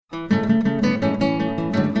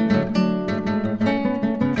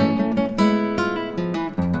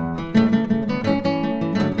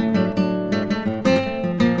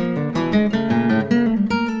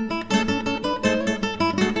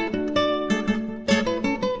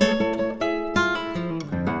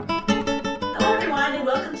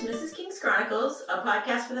a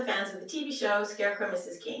podcast for the fans of the TV show Scarecrow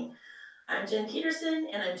Mrs. King. I'm Jen Peterson,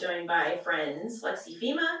 and I'm joined by friends Lexi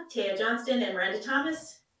Fema, Taya Johnston, and Miranda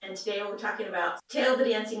Thomas. And today we're talking about Tale of the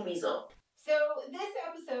Dancing Weasel. So this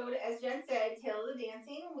episode, as Jen said, Tale of the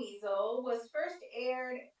Dancing Weasel, was first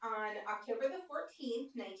aired on October the 14th,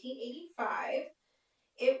 1985.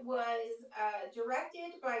 It was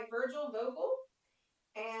directed by Virgil Vogel,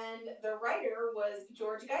 and the writer was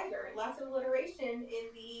George Geiger. Lots of alliteration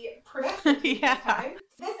in the production team this time.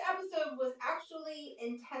 This episode was actually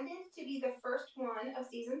intended to be the first one of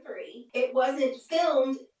season 3. It wasn't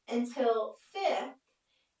filmed until 5th.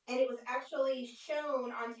 And it was actually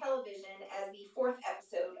shown on television as the 4th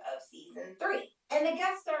episode of season 3. And the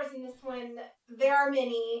guest stars in this one, there are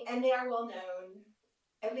many, and they are well known.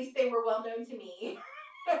 At least they were well known to me.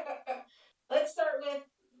 Let's start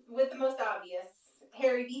with the most obvious,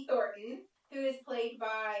 Harry B. Thornton, who is played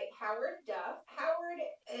by Howard Duff. Howard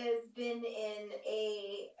has been in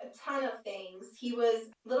a ton of things. A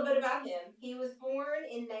little bit about him. He was born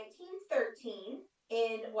in 1913.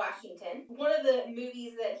 In Washington. One of the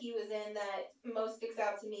movies that he was in that most sticks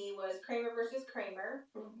out to me was Kramer vs. Kramer.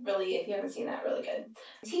 Really, if you haven't seen that, really good.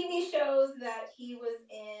 TV shows that he was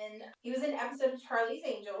in an episode of Charlie's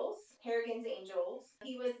Angels, Harrigan's Angels.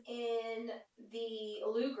 He was in the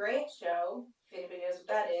Lou Grant Show, if anybody knows what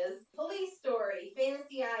that is. Police Story,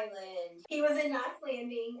 Fantasy Island. He was in Knots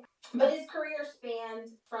Landing, but his career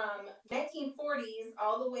spanned from 1940s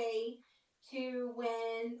all the way to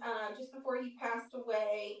when, just before he passed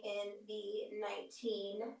away in the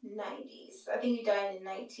 1990s. I think he died in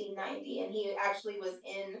 1990, and he actually was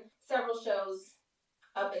in several shows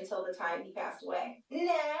up until the time he passed away.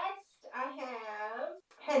 Next, I have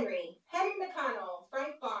Henry McConnell,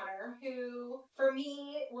 Frank Bonner, who, for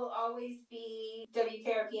me, will always be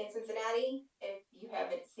WKRP in Cincinnati. If you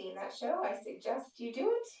haven't seen that show, I suggest you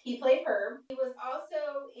do it. He played Herb. He was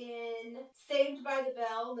also in Saved by the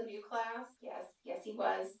Bell, the new class. Yes, he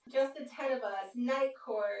was. Just the 10 of Us, Night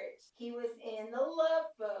Court. He was in The Love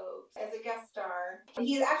Boat as a guest star.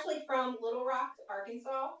 He's actually from Little Rock,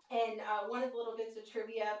 Arkansas. And one of the little bits of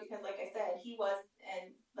trivia, because like I said,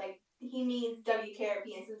 he means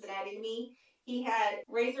WKRP in Cincinnati to me. He had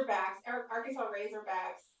Arkansas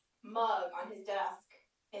Razorbacks mug on his desk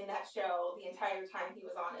in that show the entire time he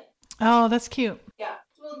was on it. Oh, that's cute. Yeah.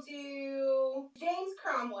 We'll do James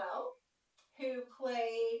Cromwell, who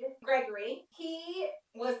played Gregory. He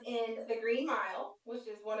was in The Green Mile, which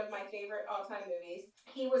is one of my favorite all-time movies.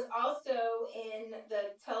 He was also in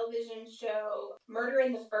the television show Murder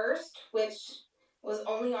in the First, which was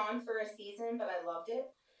only on for a season, but I loved it.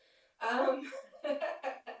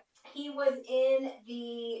 He was in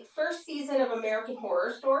the first season of American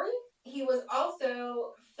Horror Story. He was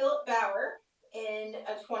also Philip Bauer in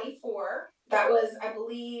 24. That was, I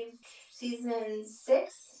believe, season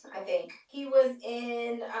 6, I think. He was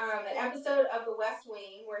in an episode of The West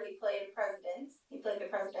Wing where he played the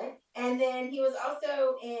president. And then he was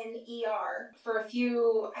also in ER for a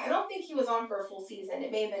few, I don't think he was on for a full season.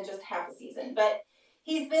 It may have been just half a season. But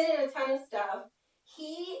he's been in a ton of stuff.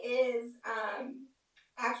 He is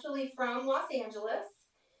actually from Los Angeles,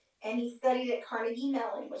 and he studied at Carnegie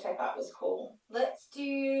Mellon, which I thought was cool. Let's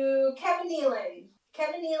do Kevin Nealon.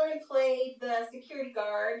 Kevin Nealon played the security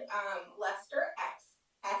guard, Lester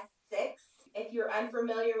S6. If you're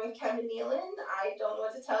unfamiliar with Kevin Nealon, I don't know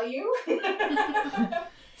what to tell you.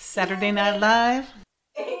 Saturday Night Live.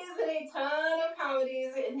 He's in a ton of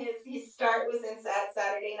comedies, and his start was in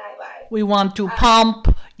Saturday Night Live. We want to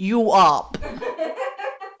pump you up.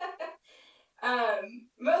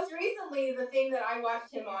 Most recently, the thing that I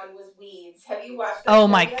watched him on was Weeds. Have you watched that? Oh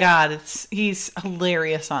my God, he's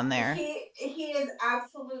hilarious on there. He is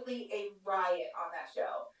absolutely a riot on that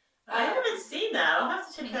show. I haven't seen that. I'll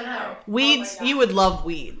have to check that out. Weeds, you would love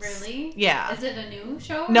Weeds. Really? Yeah. Is it a new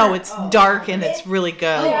show? No, it's dark and it's really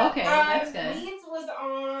good. Oh, okay. That's good. Weeds was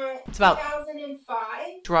on It's about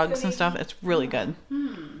 2005. Drugs and stuff. It's really good.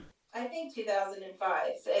 I think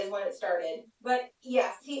 2005 is when it started. But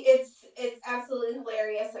yes, it's absolutely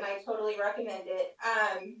hilarious, and I totally recommend it.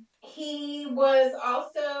 He was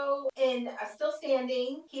also in Still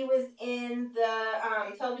Standing. He was in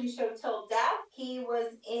the television show Till Death. He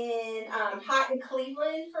was in Hot in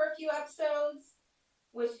Cleveland for a few episodes,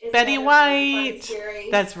 which is Betty White.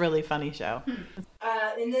 Series. That's a really funny show.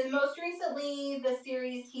 And then most recently, the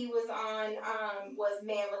series he was on was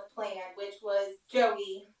Man with Plan, which was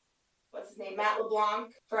Joey. What's his name? Matt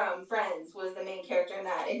LeBlanc from Friends was the main character in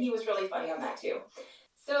that, and he was really funny on that too.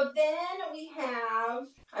 So then we have,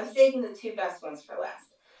 I'm saving the 2 best ones for last.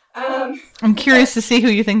 I'm curious to see who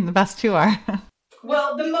you think the best 2 are.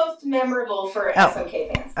 Well, the most memorable for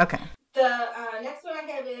SMK fans. Okay. The next one I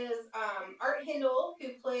have is Art Hindle, who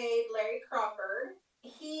played Larry Crawford.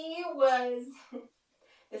 He was,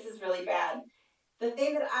 this is really bad. The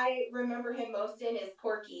thing that I remember him most in is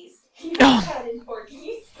Porky's. He was that in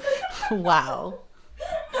Porky's. Wow.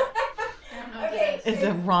 Okay. It's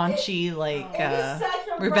a raunchy,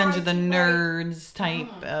 Revenge of the Nerds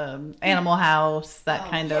type, Animal House, that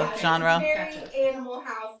kind of genre. It's very Animal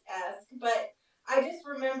House-esque, but I just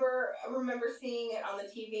remember seeing it on the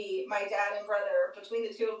TV. My dad and brother, between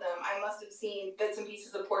the two of them, I must have seen bits and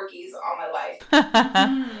pieces of Porky's all my life.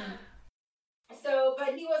 So,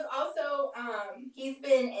 but he was also, he's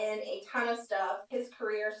been in a ton of stuff. His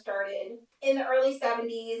career started in the early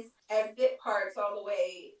 70s as bit parts all the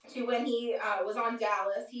way to when he was on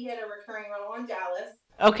Dallas. He had a recurring role on Dallas.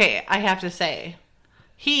 Okay, I have to say,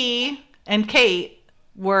 he and Kate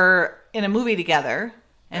were in a movie together,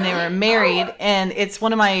 and they were married, and it's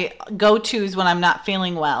one of my go-tos when I'm not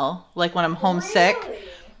feeling well, like when I'm homesick. Really?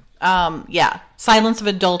 Yeah, Silence of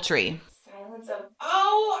Adultery.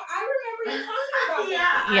 Oh, I remember you talking about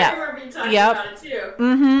that. Yeah, I remember you talking about it too.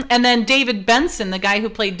 Mm-hmm. And then David Benson, the guy who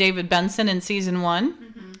played David Benson in season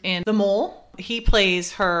 1 in The Mole, he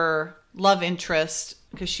plays her love interest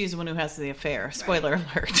because she's the one who has the affair. Spoiler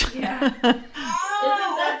alert. Yeah.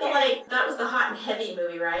 That was the Hot and Heavy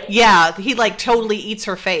movie, right? Yeah, he totally eats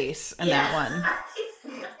her face in that one.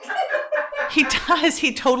 He does.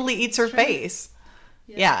 He totally eats her face.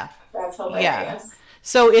 Yeah. That's hilarious. Yeah.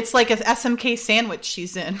 So it's like a SMK sandwich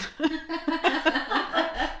she's in.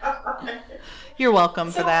 You're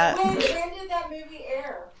welcome for that. When did that movie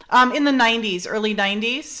air? In the 90s, early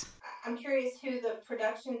 90s. I'm curious who the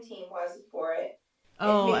production team was for it.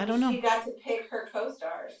 Oh, I don't know. She got to pick her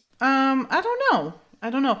co-stars. I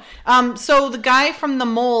don't know. So the guy from The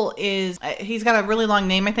Mole he's got a really long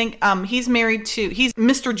name, I think. He's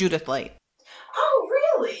Mr. Judith Light. Oh,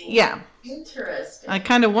 really? Yeah. Interesting. I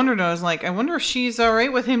kind of wondered. I was like, I wonder if she's all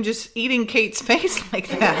right with him just eating Kate's face like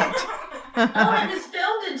that. It was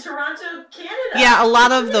filmed in Toronto, Canada. Yeah, a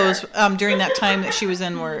lot of those during that time that she was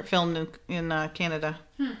in were filmed in Canada.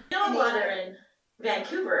 I know a lot are in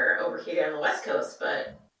Vancouver over here on the West Coast,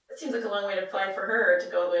 but it seems like a long way to fly for her to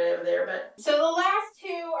go all the way over there. But so the last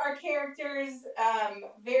two are characters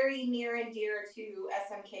very near and dear to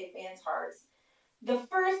SMK fans' hearts. The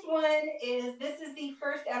first one this is the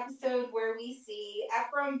first episode where we see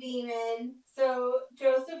Ephraim Beeman. So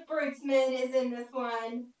Joseph Brutzman is in this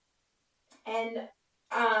one. And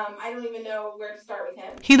I don't even know where to start with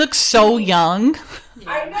him. He looks so young. Yeah.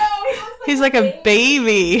 I know. He's like a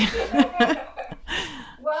baby.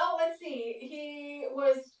 Well, let's see. He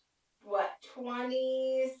was,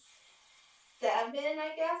 27,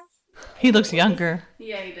 I guess? He looks younger.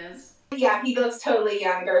 Yeah, he does. Yeah, he looks totally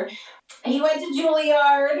younger. He went to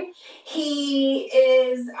Juilliard. He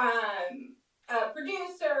is a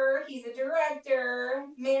producer. He's a director.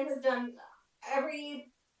 Man has done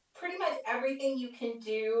pretty much everything you can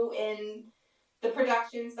do in the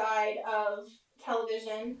production side of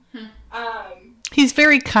television. He's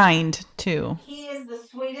very kind, too. He is the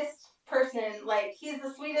sweetest person. He's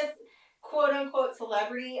the sweetest quote-unquote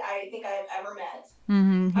celebrity I think I've ever met.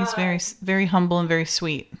 Mm-hmm. He's very, very humble and very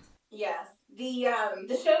sweet. Yes. The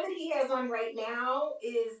show that he has on right now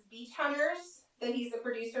is Beach Hunters, that he's a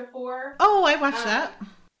producer for. Oh, I watched that.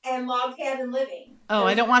 And Log Cabin Living. Oh,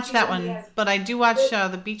 I don't watch that one, but I do watch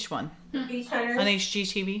the beach one. Beach Hunters. On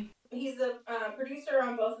HGTV. He's a producer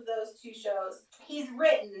on both of those two shows. He's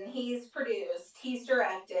written, he's produced, he's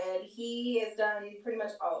directed, he has done pretty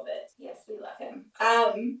much all of it. Yes, we love him.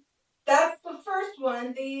 That's the first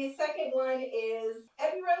one. The second one is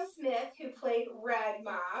Eddie Rose Smith, who played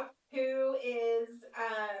Ragmop, who is,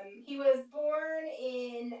 he was born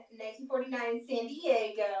in 1949 in San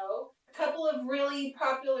Diego. A couple of really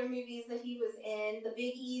popular movies that he was in, The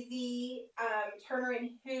Big Easy, Turner and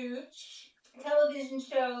Hooch, television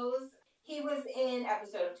shows. He was in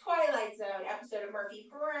episode of Twilight Zone, episode of Murphy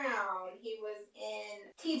Brown. He was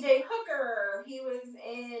in TJ Hooker. He was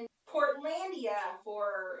in Portlandia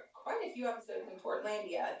for quite a few episodes in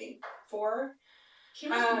Portlandia. I think 4. He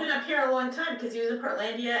must have been up here a long time because he was in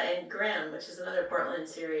Portlandia and Grimm, which is another Portland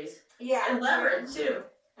series. Yeah. And Leverage, too.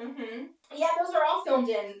 Mm-hmm. Yeah, those are all filmed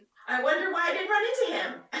in. I wonder why I didn't run into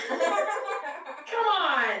him. Come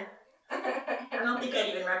on. I don't think I'd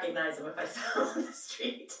even recognize him if I saw him on the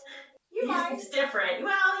street. You might. He's different.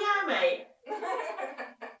 Well, yeah, I might.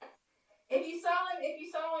 If you saw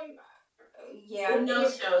him, yeah. In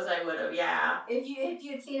those shows, I would have, yeah. If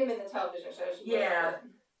you had seen him in the television shows, you yeah. would have.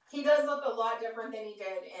 He does look a lot different than he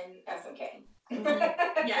did in SMK.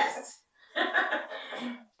 Mm-hmm. Yes.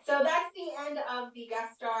 So that's the end of the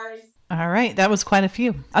guest star stars. All right, that was quite a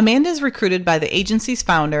few. Amanda is recruited by the agency's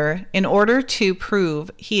founder in order to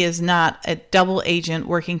prove he is not a double agent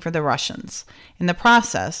working for the Russians. In the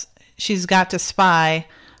process, she's got to spy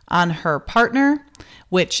on her partner,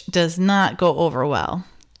 which does not go over well.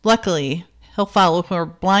 Luckily, he'll follow her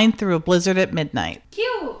blind through a blizzard at midnight. Cute.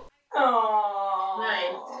 Oh,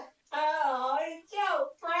 Nice. Oh, it's so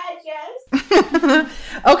precious.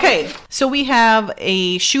 Okay, so we have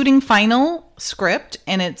a shooting final script,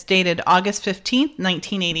 and it's dated August 15th,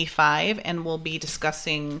 1985, and we'll be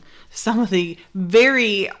discussing some of the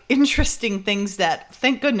very interesting things that,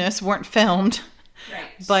 thank goodness, weren't filmed. Right.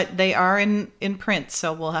 But they are in print,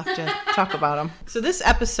 so we'll have to talk about them. So this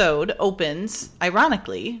episode opens,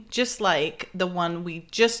 ironically, just like the one we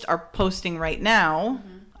just are posting right now,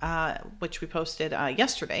 which we posted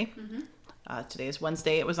yesterday. Today is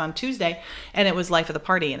Wednesday. It was on Tuesday, and it was Life of the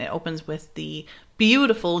Party, and it opens with the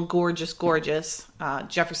beautiful, gorgeous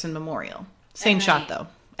Jefferson Memorial. Same shot, though.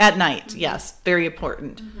 At night, yes. Very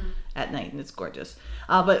important. At night, and it's gorgeous.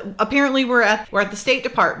 But apparently we're at the State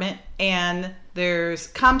Department, and there's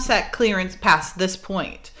ComSec clearance past this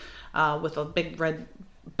point with the big red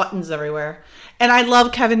buttons everywhere. And I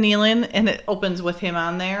love Kevin Nealon, and it opens with him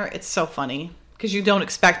on there. It's so funny because you don't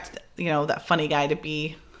expect, that funny guy to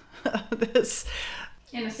be this.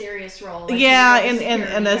 In a serious role. Yeah,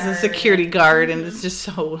 and as a security guard, and it's just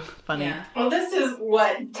so funny. Yeah. Well, this is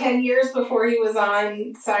 10 years before he was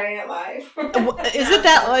on Saturday Night Live. Is it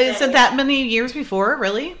that many years before,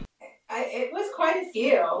 really? It was quite a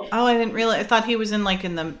few. Oh, I didn't realize. I thought he was in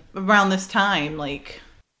around this time, like.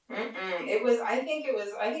 It was. I think it was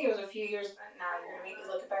a few years. Now you're gonna make me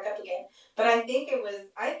look it back up again. But I think it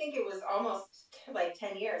was almost like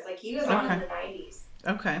 10 years. Like he was on in the 90s.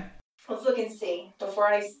 Okay. Let's look and see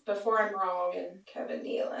before I'm wrong. And Kevin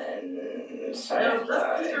Nealon. These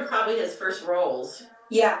were probably his first roles.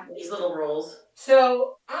 Yeah, These little roles.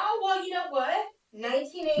 So, well, you know what?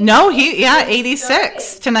 1986. No,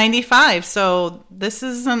 86 to 95. So this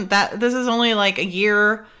isn't that. This is only like a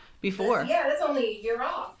year before. That's only a year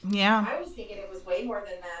off. Yeah. I was thinking it was way more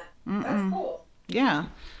than that. That's cool. Yeah,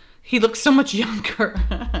 he looks so much younger.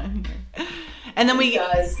 And then we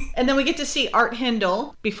get to see Art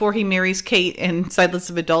Hindle before he marries Kate in Sideless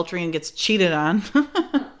of Adultery and gets cheated on.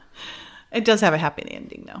 It does have a happy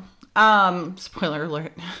ending, though. Spoiler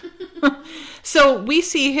alert. So we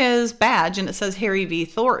see his badge, and it says Harry V.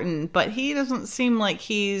 Thornton, but he doesn't seem like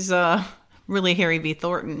he's really Harry V.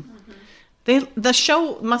 Thornton. The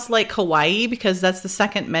show must like Hawaii because that's the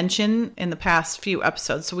second mention in the past few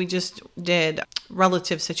episodes. So we just did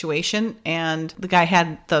Relative Situation, and the guy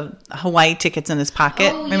had the Hawaii tickets in his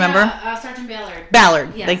pocket. Remember? Sergeant Ballard.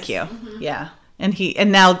 Ballard, yes. Thank you. Yeah,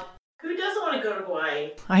 and now. Who doesn't want to go to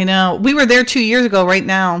Hawaii? I know. We were there 2 years ago. Right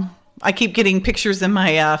now, I keep getting pictures in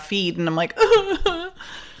my feed, and I'm like, We're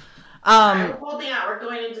holding out. We're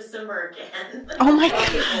going in December again. Oh my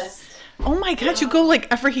god. Oh my god, you go like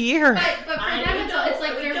every year. But for them, it's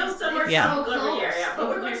like we go somewhere Yeah. so close. Yeah. But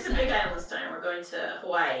we're going to the Big Island this time. We're going to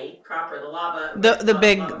Hawaii proper, the lava.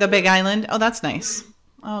 The big island. Oh, that's nice.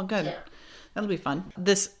 Oh, good. Yeah. That'll be fun.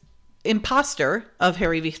 This imposter of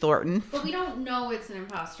Harry V. Thornton. But we don't know it's an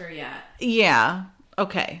imposter yet. Yeah.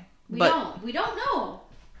 Okay. We don't know.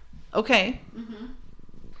 Okay.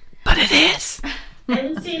 But it is.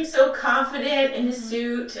 And he seems so confident in his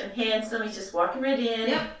suit and handsome. He's just walking right in.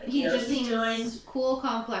 Yep. He knows just what he's seems cool,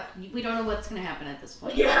 complex. We don't know what's going to happen at this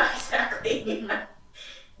point. Yeah, exactly.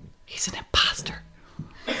 He's an imposter.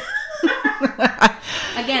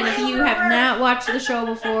 Again, if you have not watched the show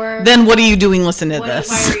before, Then what are you doing listening to this?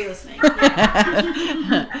 why are you listening?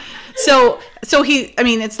 Yeah. So he,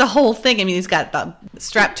 it's the whole thing. He's got the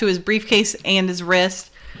strapped to his briefcase and his wrist.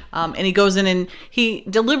 And he goes in and he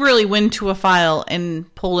deliberately went to a file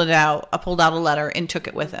and pulled out a letter and took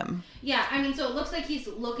it with him. Yeah, so it looks like he's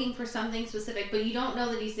looking for something specific, but you don't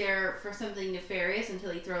know that he's there for something nefarious until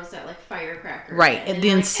he throws that firecracker. Right, in, at the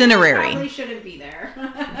you're incinerary. Probably shouldn't be there.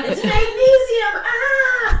 It's magnesium!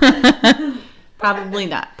 Ah! Probably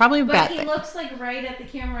not. Probably a bad But he thing. looks right at the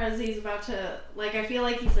camera as he's about to, I feel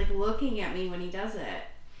like he's looking at me when he does it.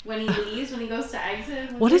 When he leaves, when he goes to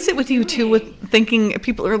exit. What is it with you two with thinking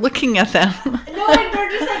people are looking at them? No, they're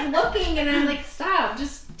just looking, and I'm stop.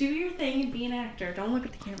 Just do your thing and be an actor. Don't look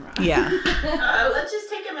at the camera. Yeah. Let's just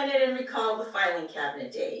take a minute and recall the filing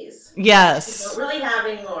cabinet days. Yes. We don't really have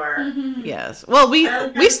anymore. Yes. Well, we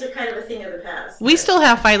Filing cabinets are kind of a thing of the past. we still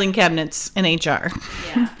have filing cabinets in HR.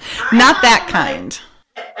 Yeah. Not that kind.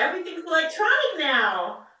 Everything's electronic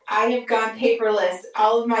now. I have gone paperless.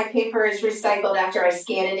 All of my paper is recycled after I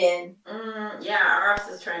scan it in. Yeah, our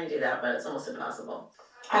office is trying to do that, but it's almost impossible.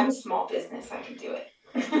 I'm a small business. I can do it.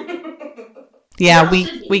 Yeah, all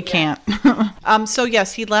should be, we yeah. can't. So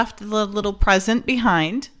yes, he left the little present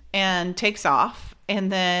behind and takes off,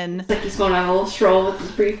 and then It's like he's going on a little stroll with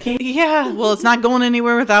his briefcase. yeah, well, it's not going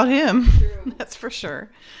anywhere without him. True. That's for sure.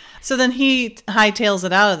 So then he hightails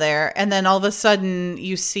it out of there, and then all of a sudden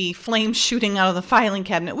you see flames shooting out of the filing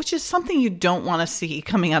cabinet, which is something you don't want to see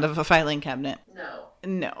coming out of a filing cabinet.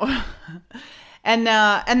 No. And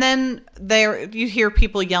then you hear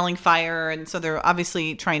people yelling fire, and so they're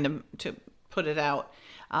obviously trying to put it out.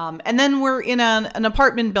 And then we're in an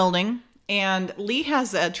apartment building, and Lee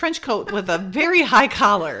has a trench coat with a very high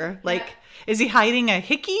collar. Like, is he hiding a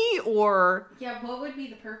hickey or? Yeah, what would be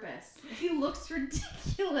the purpose? He looks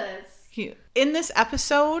ridiculous. In this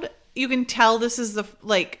episode, you can tell this is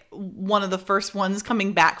one of the first ones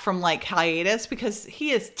coming back from like hiatus, because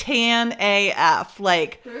he is tan AF.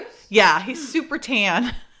 Like, Bruce? yeah, he's super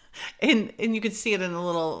tan. And you can see it in a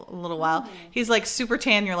little while. He's like super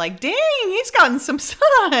tan. You're like, dang, he's gotten some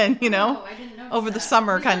sun, you know, Oh, I didn't notice over the that.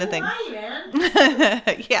 summer He's kind in of thing. Hawaii,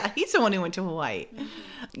 man. Yeah, he's the one who went to Hawaii.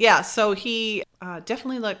 Yeah, so he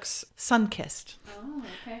definitely looks sun-kissed. Oh,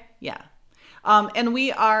 okay. Yeah. And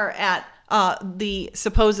we are at the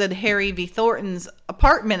supposed Harry V. Thornton's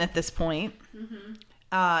apartment at this point.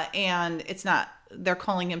 And it's not, they're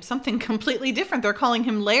calling him something completely different. They're calling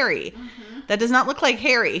him Larry. That does not look like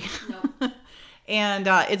Harry. Nope. And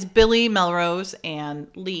it's Billy, Melrose, and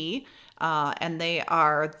Lee. And they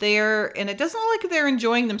are there, and it doesn't look like they're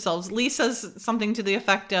enjoying themselves. Lee says something to the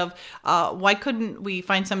effect of, why couldn't we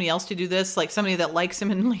find somebody else to do this? Like somebody that likes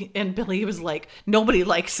him. And Billy was like, nobody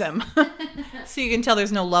likes him. So you can tell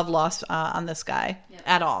there's no love lost on this guy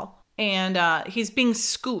at all. And he's being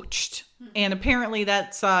scooched. And apparently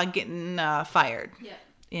that's getting fired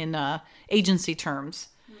in agency terms.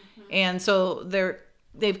 And so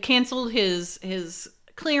they've canceled his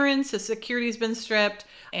clearance. His security's been stripped,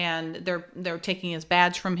 and they're taking his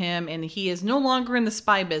badge from him, and he is no longer in the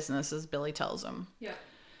spy business, as Billy tells him. Yep.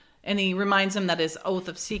 And he reminds him that his oath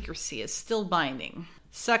of secrecy is still binding.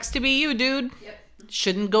 Sucks to be you, dude. Yep.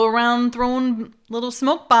 Shouldn't go around throwing little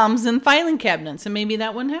smoke bombs in filing cabinets, and maybe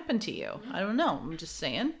that wouldn't happen to you. I don't know. I'm just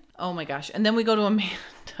saying. Oh my gosh. And then we go to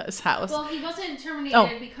Amanda's house. Well, he wasn't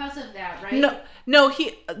terminated because of that, right? No,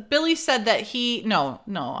 Billy said that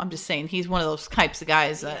I'm just saying he's one of those types of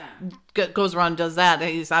guys that goes around and does that.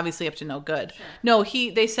 He's obviously up to no good. Sure. No,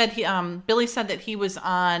 Billy said that he was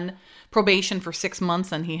on probation for 6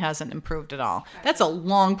 months and he hasn't improved at all. Okay. That's a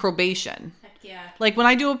long probation. Heck yeah. Like when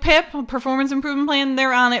I do a PIP, a performance improvement plan,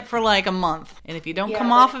 they're on it for like a month. And if you don't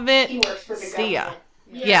come off of it, he works for the see ya. government.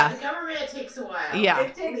 Yeah. The government, it takes a while. Yeah.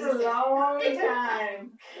 It takes a long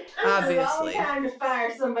time. Obviously. It's a long time to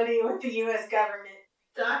fire somebody with the U.S. government.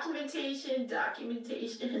 Documentation.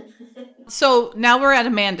 So now we're at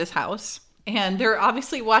Amanda's house, and they're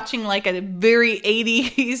obviously watching like a very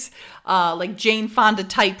 80s, like Jane Fonda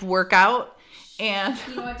type workout. And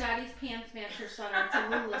You know what? Daddy's pants match her sweater. It's a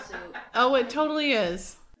Lula suit. oh, it totally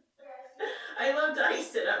is. I love Dottie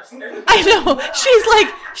sit-ups. I know. She's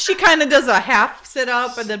like, she kind of does a half sit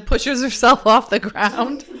up and then pushes herself off the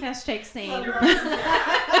ground. Hashtag same.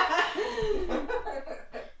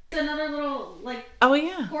 Another little, like, Oh,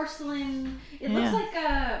 yeah. porcelain. It looks like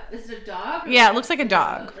is it a dog? Yeah, it looks like a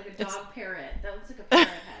dog. Like a dog It's- parrot. That looks like a parrot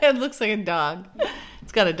head. It looks like a dog.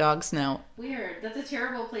 It's got a dog snout. Weird. That's a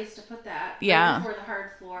terrible place to put that. Yeah. Right before the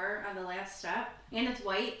hard floor on the last step. And it's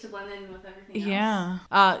white to blend in with everything else.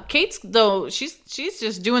 Yeah. Kate's, though, she's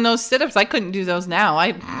just doing those sit-ups. I couldn't do those now.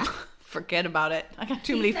 I forget about it. I got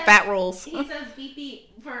too many fat rolls. He says beep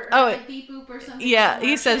beep for like beep boop or something. Yeah, for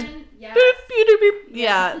he says Martian. Yes. beep, beep, beep.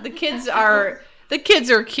 Yeah, the kids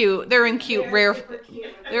are cute. They're in cute rare.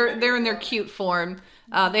 They're in their cute form.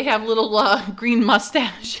 They have little green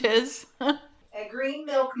mustaches. A green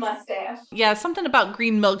milk mustache. Yeah, something about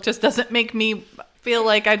green milk just doesn't make me feel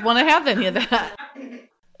like I'd want to have any of that.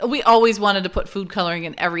 We always wanted to put food coloring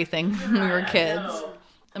in everything when we were kids.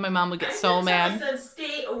 And my mom would get so mad. I said,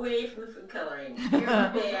 stay away from the food coloring. You're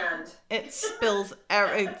banned. It spills,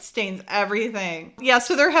 it stains everything. Yeah,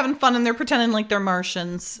 so they're having fun and they're pretending like they're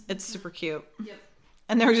Martians. It's super cute. Yep.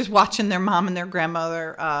 And they're just watching their mom and their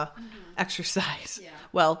grandmother exercise. Yeah.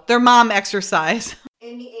 Well, their mom exercise.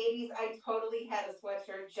 In the 80s, I totally had a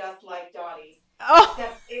sweatshirt just like Dottie's. Oh,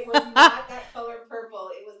 Except it was not that color purple.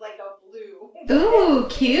 It was like a blue. Ooh,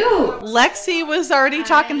 cute. Lexi was already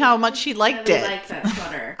talking how much she liked really it. like that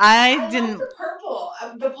sweater. I didn't. Like the purple.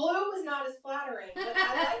 The blue was not as flattering, but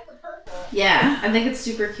I like the purple. Yeah, I think it's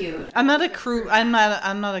super cute. I'm not a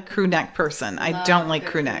a crew neck person. I Love don't like a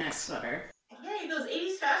crew good neck necks. sweater. Hey, those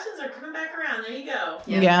 80s fashions are coming back around. There you go.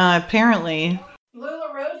 Yep. Yeah, apparently.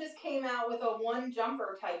 LuLaRoe just came out with a $1 wearing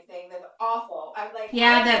jumper type thing that's awful. I'm like,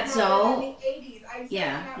 Yeah, I that's didn't know so- that in the 80s. I'm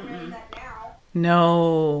Yeah, not wearing that now.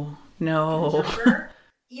 No. Jumper?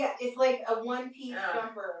 Yeah, it's like a one-piece Yeah.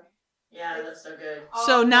 jumper. Yeah, that's so good.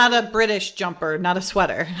 So not a All British jumper, not a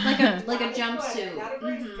sweater. Like a Not a jumpsuit. sweater, not a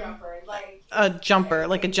British Mhm. jumper. Like A jumper,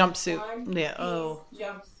 like a One jumpsuit. Yeah. piece Oh.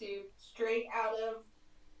 jumpsuit straight out of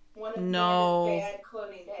one of No. the bad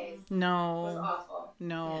clothing days. It was No. awful.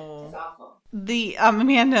 No. It's awful. The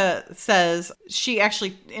Amanda says she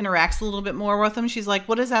actually interacts a little bit more with him. She's like,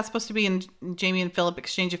 "What is that supposed to be?" And Jamie and Philip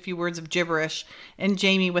exchange a few words of gibberish. And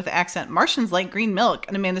Jamie with accent, "Martians like green milk."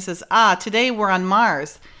 And Amanda says, "Today we're on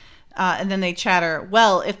Mars." And then they chatter.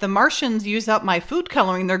 "Well, if the Martians use up my food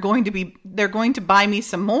coloring, they're going to buy me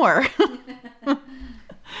some more."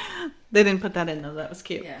 They didn't put that in though. That was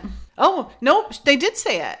cute. Yeah. Oh nope, they did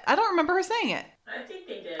say it. I don't remember her saying it. I think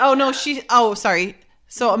they did. Oh, no, yeah. sorry.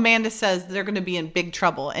 So Amanda says they're going to be in big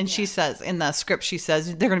trouble. And she says, in the script, she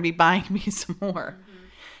says, they're going to be buying me some more.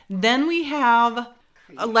 Then we have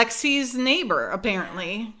Alexi's neighbor,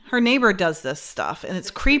 apparently. Her neighbor does this stuff, and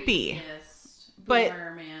it's creepy. But-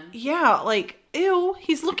 Boomer, man. Yeah, like, ew,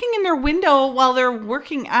 he's looking in their window while they're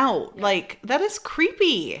working out. Like, that is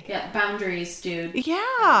creepy. Yeah, boundaries, dude. Yeah.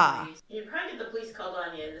 Boundaries. You'd probably get the police called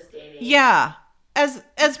on you in this day and age. Yeah. As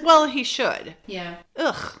well he should. Yeah.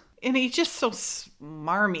 Ugh. And he's just so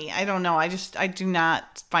smarmy. I don't know. I do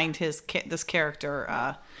not find this character.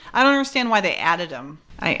 I don't understand why they added him.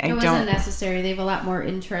 I It wasn't don't. necessary. They have a lot more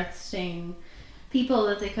interesting people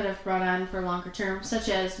that they could have brought on for longer term, such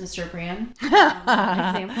as Mr. Brand.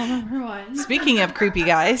 Example number one. Speaking of creepy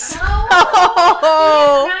guys. No,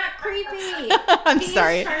 Oh, he's not creepy. I'm He's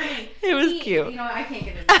sorry. charming. It was cute. You know, I can't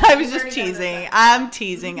get it. I was We've just already done this teasing. episode. I'm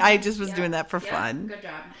teasing. I just was Yeah. doing that for Yeah. fun. Good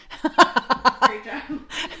job. Great job.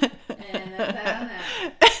 And that's that on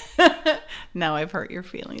that. Now I've hurt your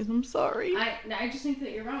feelings. I'm sorry. I just think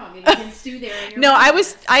that you're wrong. And you can stew there. In your No, mind.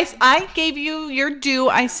 I gave you your due.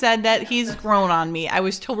 I said that he's grown on me. I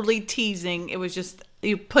was totally teasing. It was just,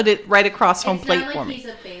 you put it right across home It's plate not like for me. he's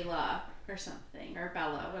a Bela or something, or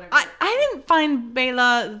Bella, whatever. I didn't find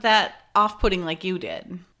Bela that off-putting like you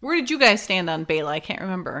did. Where did you guys stand on Bela? I can't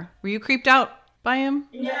remember. Were you creeped out by him?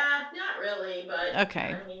 Yeah, not really, but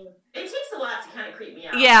Okay. I mean, it takes a lot to kind of creep me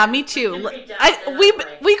out. Yeah, me too. I'm creeped out and We I'm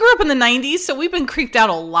like- grew up in the 90s, so we've been creeped out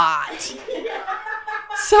a lot.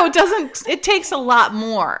 So it takes a lot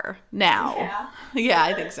more now. Yeah. Yeah,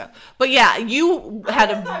 I think so. But yeah, you had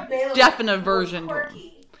I just thought Bela a was definite aversion to him.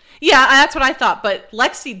 quirky. Yeah, that's what I thought. But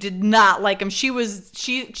Lexi did not like him. She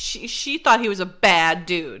thought he was a bad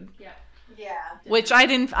dude, Yeah. which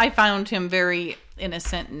I found him very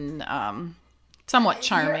innocent and somewhat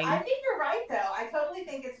charming. I think you're right, though. I totally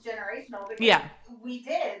think it's generational because Yeah. we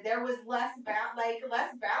did. There was less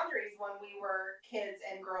boundaries when we were kids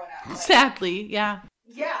and growing up. Like, Sadly, yeah.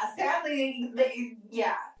 yeah, sadly,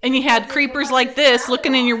 yeah. And you had creepers like this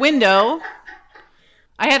looking in your window.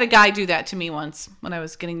 I had a guy do that to me once when I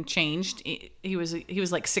was getting changed. He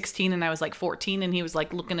was like 16 and I was like 14, and he was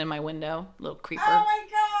like looking in my window, little creeper. Oh my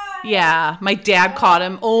god. Yeah, my dad caught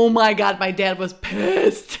him. Oh my god, my dad was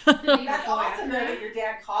pissed. That's awesome though that your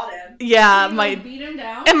dad caught him. Yeah, Did he beat him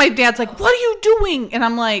down. and my dad's like, "What are you doing?" And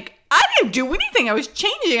I'm like, "I didn't do anything. I was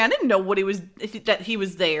changing. I didn't know that he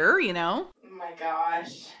was there. You know." Oh my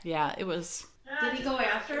gosh. Yeah, it was. Did he go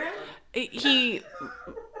after him? He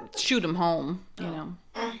shoot him home. You know,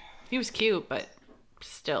 he was cute, but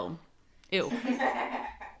still, ew.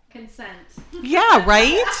 Consent. Yeah,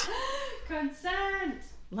 right. Consent.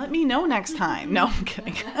 Let me know next time. No, I'm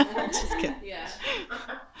kidding. Just kidding. Yeah.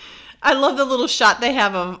 I love the little shot they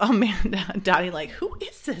have of Amanda and Dottie, like, who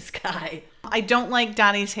is this guy? I don't like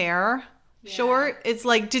Dottie's hair short. It's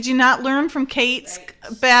like, did you not learn from Kate's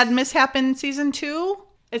bad mishap in season 2?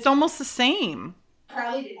 It's almost the same.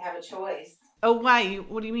 Probably didn't have a choice Oh, why?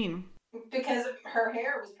 What do you mean? because her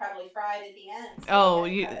hair was probably fried at the end. Oh,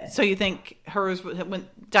 they you. had to cut it. So you think hers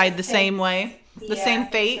died the same way? The Yeah, same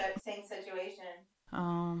fate? Same situation.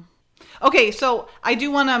 Oh. Okay, so I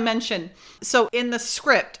do want to mention, so in the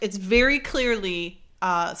script, it's very clearly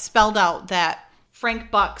spelled out that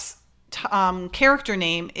Frank Buck's character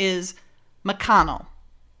name is McConnell.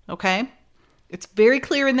 Okay? It's very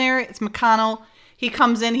clear in there. It's McConnell. He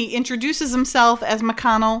comes in, he introduces himself as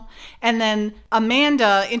McConnell, and then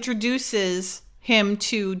Amanda introduces him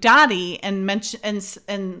to Dottie and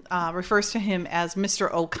refers to him as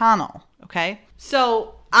Mr. O'Connell. Okay?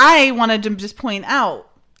 So I wanted to just point out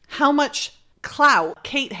how much clout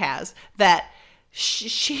Kate has that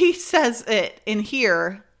she says it in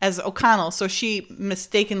here as O'Connell, so she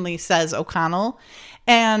mistakenly says O'Connell.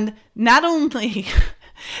 And not only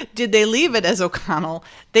Did they leave it as O'Connell?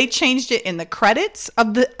 They changed it in the credits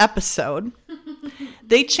of the episode.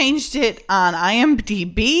 They changed it on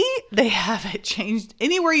IMDb. They have it changed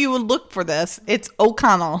anywhere you would look for this. It's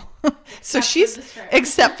O'Connell. So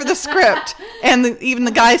except for the script. And even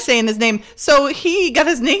the guy saying his name. So he got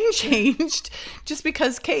his name changed just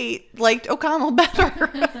because Kate liked O'Connell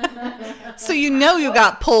better. So you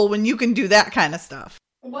got pull when you can do that kind of stuff.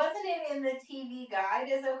 Wasn't it in the TV guide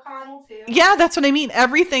as O'Connell too? Yeah, that's what I mean.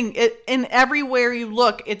 Everything, in everywhere you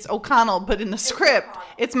look, it's O'Connell. But in the script,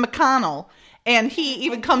 it's McConnell. And he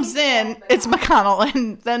even comes in, it's McConnell.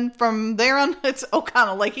 And then from there on, it's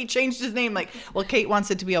O'Connell. Like, he changed his name. Like, well, Kate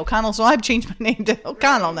wants it to be O'Connell, so I've changed my name to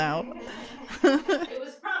O'Connell now. It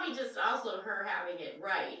was probably just also her having it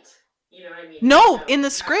right. You know what I mean? No, So, in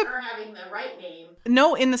the script. her having the right name.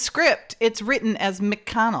 No, in the script, it's written as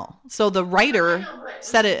McConnell. So the writer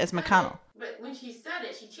said it as McConnell. But when she said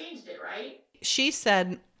it, she changed it, right? She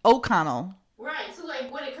said O'Connell. Right. So,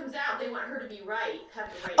 like, when it comes out, they want her to be right.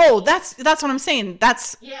 Have the right Oh, name. that's what I'm saying.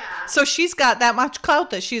 Yeah. So she's got that much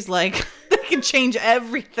clout that she's like, they can change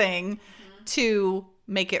everything to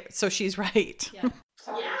make it so she's right. Yeah.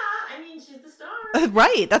 Yeah, I mean, she's the star.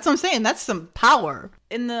 Right. That's what I'm saying. That's some power.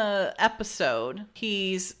 In the episode,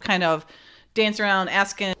 he's kind of dancing around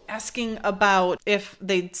asking about if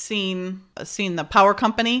they'd seen the power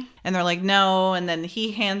company, and they're like, no. And then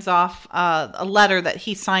he hands off a letter that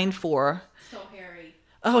he signed for. So hairy.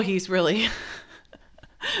 Oh, he's really...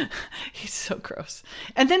 He's so gross.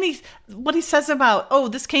 And then what he says about, oh,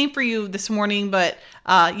 this came for you this morning, but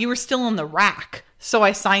you were still in the rack, so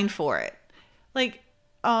I signed for it. Like,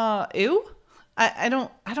 ew? I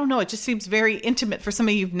don't know. It just seems very intimate for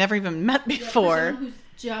somebody you've never even met before. Yeah, who's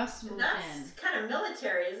just moved in. That's kind of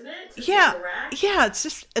military, isn't it? To Yeah. see the rack? Yeah,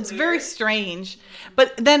 it's very Weird. strange.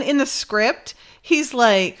 But then in the script, he's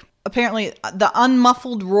like, apparently the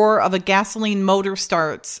unmuffled roar of a gasoline motor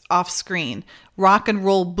starts off screen. Rock and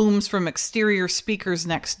roll booms from exterior speakers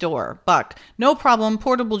next door. Buck, no problem,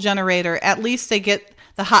 portable generator. At least they get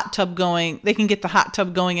the hot tub going. They can get the hot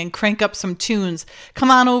tub going and crank up some tunes. Come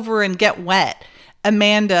on over and get wet.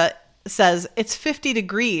 Amanda says, it's 50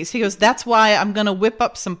 degrees. He goes, that's why I'm going to whip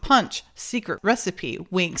up some punch. Secret recipe.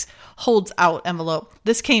 Winks. Holds out envelope.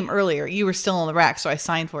 This came earlier. You were still on the rack, so I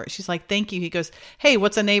signed for it. She's like, thank you. He goes, hey,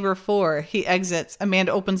 what's a neighbor for? He exits.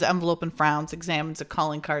 Amanda opens the envelope and frowns, examines a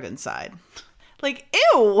calling card inside. Like,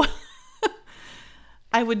 ew.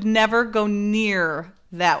 I would never go near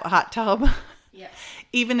that hot tub. Yeah.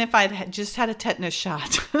 Even if I'd just had a tetanus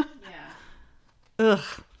shot. Yeah. Ugh. Well,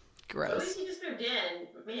 at Gross. least you just moved in.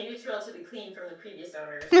 Maybe it's relatively clean from the previous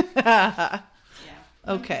owners. Yeah.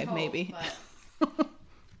 Okay, Hope, maybe. but,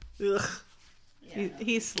 Ugh. yeah.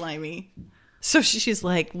 He's slimy. So she's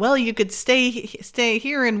like, well, you could stay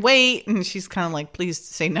here and wait. And she's kind of like, please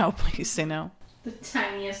say no. Please say no. The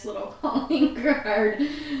tiniest little calling card.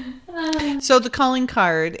 So the calling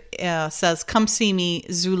card says, come see me,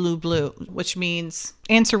 Zulu Blue, which means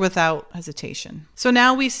answer without hesitation. So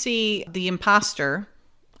now we see the imposter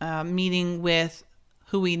meeting with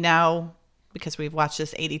who we now, because we've watched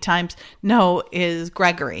this 80 times, know is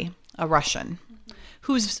Gregory, a Russian,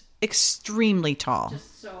 who's extremely tall.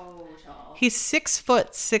 Just so tall. He's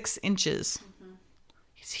 6'6".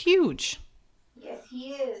 He's huge. Yes, he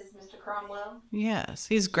is, Mr. Cromwell. Yes,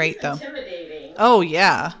 he's great though. Intimidating. Oh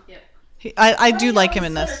yeah, Yep. I do like him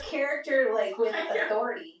in Sort this. of character, like with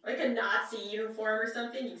authority. Like a Nazi uniform or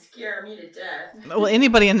something, you'd scare me to death. Well,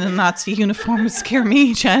 anybody in a Nazi uniform would scare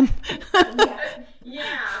me, Jen.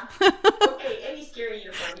 Yeah. Okay, any scary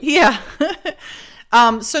uniform. Yeah.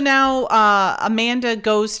 So now Amanda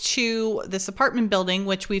goes to this apartment building,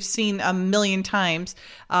 which we've seen a million times.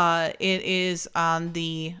 It is on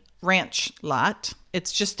the ranch lot.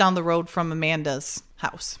 It's just down the road from Amanda's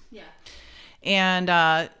house. Yeah.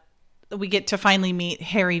 And we get to finally meet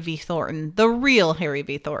Harry V. Thornton, the real Harry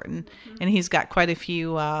V. Thornton. And he's got quite a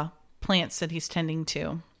few plants that he's tending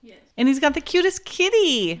to. Yes. And he's got the cutest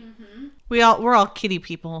kitty. We're all kitty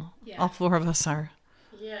people. Yeah. All four of us are.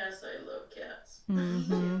 Yes, I love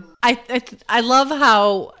cats. I love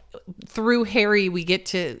how through Harry we get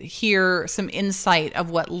to hear some insight of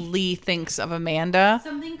what Lee thinks of Amanda.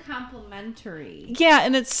 Something complimentary. Yeah,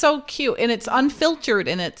 and it's so cute and it's unfiltered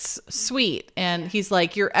and it's sweet. And he's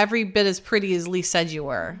like, you're every bit as pretty as Lee said you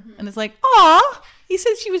were. And it's like, aw, he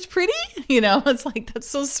said she was pretty? You know, it's like, that's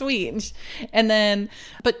so sweet. And then,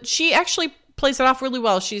 but she actually plays it off really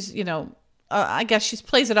well. She's, you know, I guess she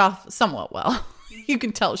plays it off somewhat well. You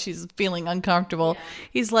can tell she's feeling uncomfortable. Yeah.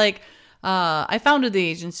 He's like, I founded the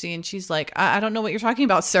agency. And she's like, I don't know what you're talking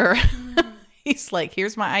about, sir. He's like,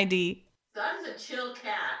 here's my ID. That is a chill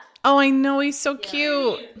cat. Oh, I know. He's so Yeah,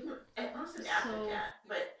 cute. It was an Apple cat,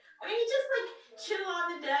 but I mean, he just like chill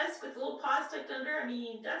on the desk with little paws tucked under. I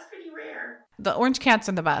mean, that's pretty rare. The orange cats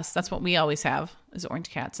are the best. That's what we always have is orange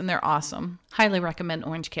cats, and they're awesome. Highly recommend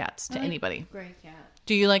orange cats to anybody. Gray cat.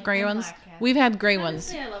 Do you like gray And ones? black cat. We've had gray ones.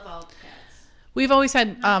 Honestly, I love all cats. We've always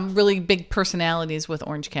had really big personalities with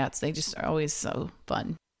orange cats. They just are always so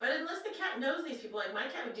fun. But unless the cat knows these people, like my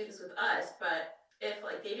cat would do this with us. But if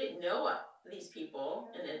like they didn't know these people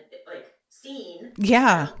and then like seen,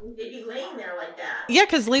 Yeah. they'd be laying there like that. Yeah,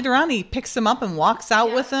 because later on he picks them up and walks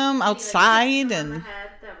out with them outside, The and head,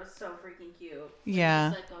 that was so freaking cute.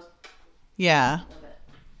 Yeah. It just, like, goes, yeah, love it.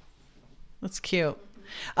 that's cute.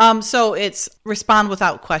 So it's respond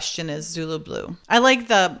without question is Zulu Blue. I like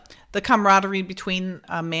the camaraderie between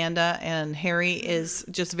Amanda and Harry is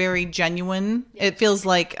just very genuine. It feels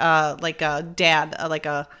like a dad,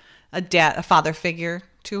 a father figure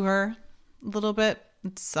to her a little bit.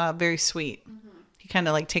 It's very sweet. He kind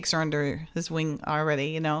of like takes her under his wing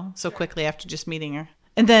already, so quickly after just meeting her.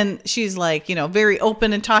 And then she's like, very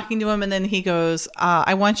open and talking to him. And then he goes,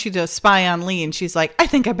 I want you to spy on Lee. And she's like, I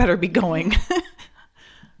think I better be going.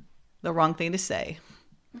 The wrong thing to say.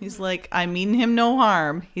 He's like, I mean him no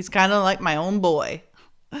harm. He's kind of like my own boy.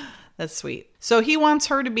 That's sweet. So he wants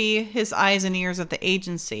her to be his eyes and ears at the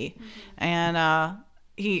agency. And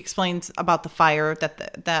he explains about the fire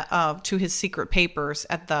that to his secret papers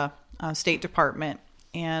at the State Department.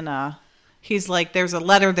 And he's like, there's a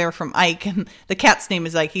letter there from Ike. And the cat's name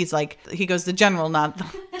is Ike. He goes, the general, not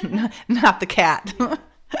the cat.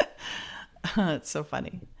 It's so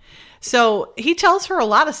funny. So he tells her a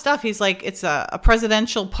lot of stuff. He's like, it's a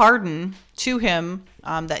presidential pardon to him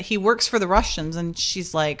that he works for the Russians. And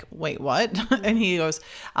she's like, wait, what? And he goes,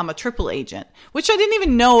 I'm a triple agent, which I didn't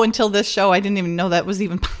even know until this show. I didn't even know that was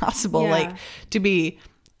even possible. Yeah. Like to be,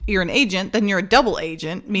 you're an agent, then you're a double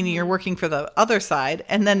agent, meaning you're working for the other side.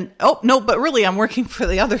 And then, oh, no, but really I'm working for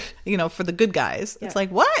the other, for the good guys. Yeah. It's like,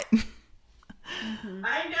 what? I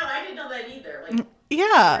know. I didn't know that either. Like,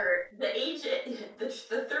 Yeah. the agent,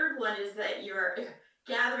 the third one is that you're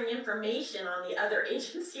gathering information on the other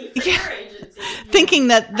agency for your agency. Thinking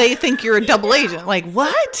that they think you're a double agent. Like,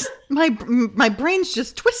 what? My brain's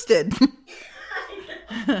just twisted.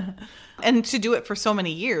 And to do it for so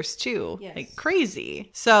many years, too. Yes. Like,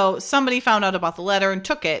 crazy. So somebody found out about the letter and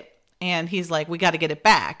took it. And he's like, we got to get it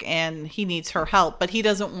back. And he needs her help. But he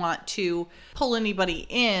doesn't want to pull anybody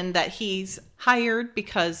in that he's hired,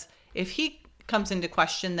 because if he comes into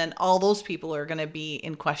question, then all those people are going to be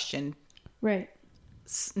in question. Right.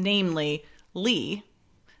 Namely Lee.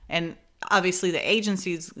 And obviously the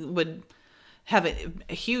agencies would have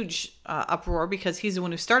a huge uproar because he's the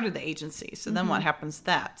one who started the agency. So then what happens to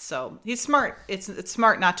that? So he's smart. It's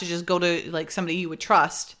smart not to just go to like somebody you would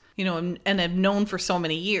trust, and have known for so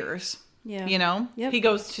many years. Yeah. He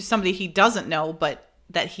goes to somebody he doesn't know, but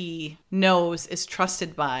that he knows is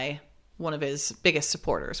trusted by one of his biggest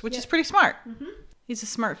supporters, which is pretty smart. He's a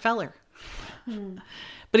smart feller.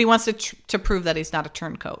 But he wants to prove that he's not a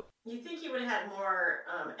turncoat. You think he would have had more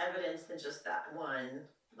evidence than just that one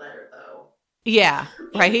letter, though? Yeah,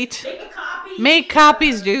 right? Make a copy. Make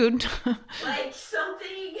copies, dude. Like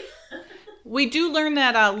something. We do learn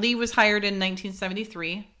that Lee was hired in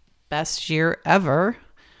 1973. Best year ever.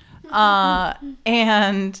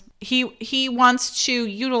 And he wants to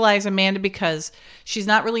utilize Amanda because she's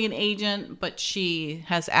not really an agent, but she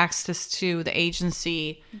has access to the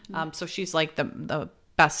agency. So she's like the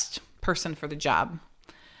best person for the job.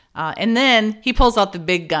 And then he pulls out the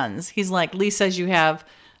big guns. He's like, Lee says you have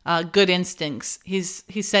good instincts. He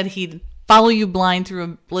said he'd follow you blind through a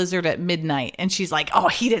blizzard at midnight. And she's like, oh,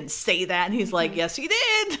 he didn't say that. And he's like, yes, he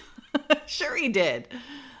did. Sure he did.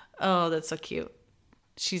 Oh, that's so cute.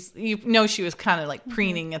 She was kind of like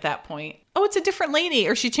preening at that point. Oh, it's a different lady.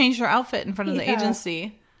 Or she changed her outfit in front of the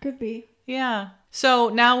agency. Could be. Yeah. So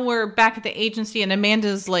now we're back at the agency and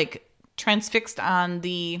Amanda's like transfixed on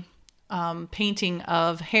the painting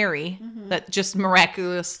of Harry that just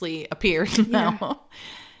miraculously appeared now.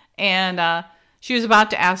 And she was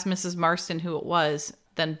about to ask Mrs. Marston who it was.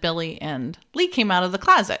 Then Billy and Lee came out of the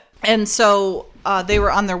closet. And so they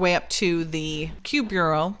were on their way up to the Q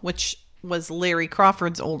Bureau, which was Larry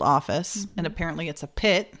Crawford's old office. And apparently it's a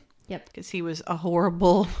pit. Yep. Because he was a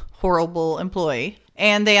horrible, horrible employee.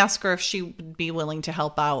 And they asked her if she would be willing to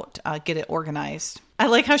help out, get it organized. I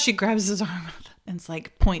like how she grabs his arm and it's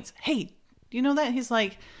like points. Hey, do you know that?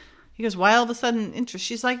 He goes, why all of a sudden interest?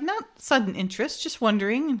 She's like, not sudden interest, just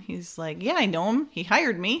wondering. And he's like, yeah, I know him. He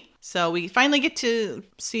hired me. So we finally get to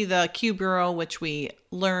see the Q Bureau, which we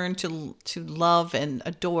learn to love and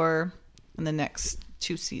adore in the next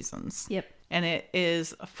 2 seasons. Yep. And it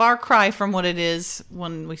is a far cry from what it is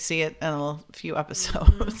when we see it in a few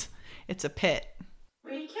episodes. It's a pit.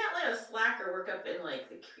 Well, you can't let a slacker work up in like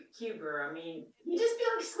the Cuber. I mean, you just be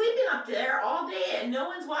like sleeping up there all day and no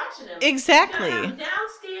one's watching him. Exactly. You gotta have him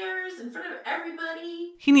downstairs in front of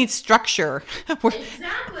everybody. He needs structure.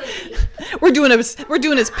 Exactly. We're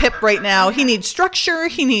doing his PIP right now. He needs structure.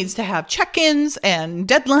 He needs to have check-ins and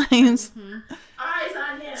deadlines. Eyes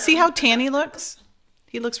on him. See how tan he looks?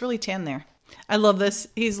 He looks really tan there. I love this.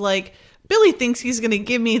 He's like, Billy thinks he's going to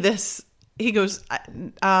give me this. He goes,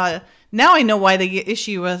 now I know why they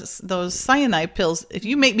issue us those cyanide pills. If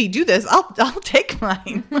you make me do this, I'll take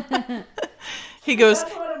mine. He goes,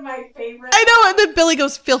 That's one of my favorites. I know. And then Billy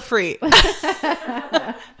goes, feel free.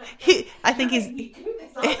 I think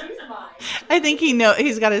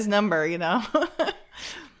he's got his number, you know.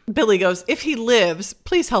 Billy goes, if he lives,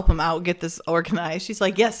 please help him out, get this organized. She's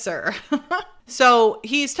like, yes, sir. So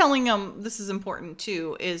he's telling him, this is important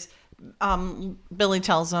too, is Billy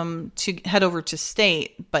tells him to head over to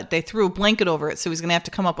state, but they threw a blanket over it, so he's going to have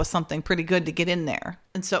to come up with something pretty good to get in there.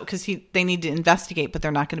 And so, because they need to investigate, but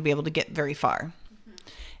they're not going to be able to get very far.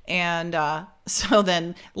 And so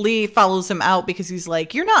then Lee follows him out because he's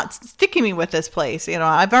like, you're not sticking me with this place. You know,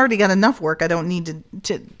 I've already got enough work. I don't need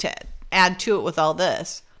to add to it with all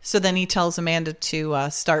this. So then he tells Amanda to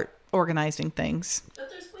start organizing things. But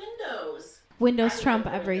there's windows. Windows trump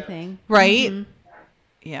everything. Right? Mm-hmm.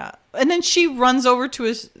 Yeah. And then she runs over to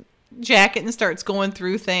his jacket and starts going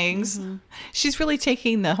through things. Mm-hmm. She's really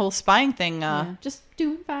taking the whole spying thing. Just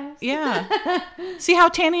doing fast. Yeah. See how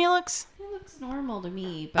tan he looks? He looks normal to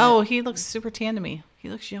me. But... Oh, he looks super tan to me. He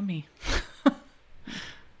looks yummy.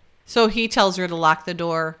 So he tells her to lock the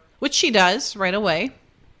door, which she does right away.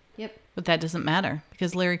 Yep. But that doesn't matter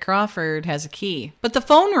because Larry Crawford has a key. But the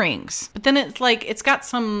phone rings. But then it's like it's got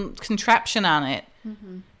some contraption on it.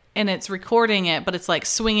 Mm-hmm. And it's recording it, but it's like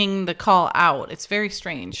swinging the call out. It's very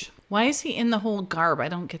strange. Why is he in the whole garb? I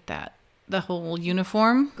don't get that. The whole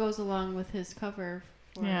uniform? Goes along with his cover.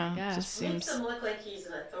 Yeah, I guess. just seems... Makes him look like he's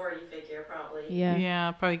an authority figure, probably.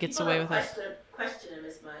 Yeah, probably gets People away with don't it. question him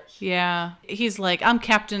as much. Yeah. He's like, I'm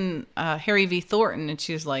Captain Harry V. Thornton. And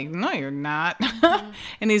she's like, no, you're not. Mm-hmm.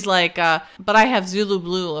 And he's like, but I have Zulu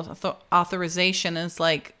Blue authorization. And it's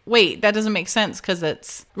like, wait, that doesn't make sense because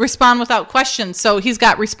it's respond without question. So he's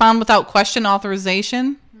got respond without question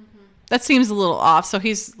authorization. That seems a little off. So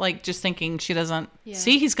he's like just thinking she doesn't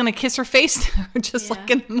see. He's going to kiss her face just like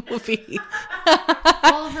in the movie.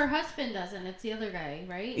 Well, her husband doesn't. It's the other guy,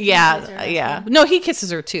 right? Yeah. No, he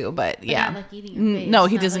kisses her too, but yeah. Not like eating her face. No,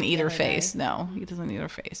 he Not doesn't like eat the her other face. guy. No, he doesn't eat her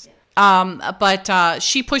face. Yeah. But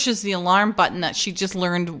she pushes the alarm button that she just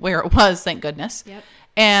learned where it was. Thank goodness. Yep.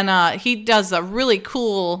 And he does a really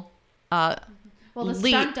cool. Well, the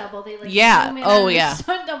stunt double, they like zoom in oh on yeah, the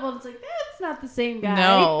stunt double. It's like that's not the same guy.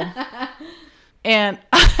 No. And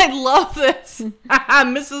I love this,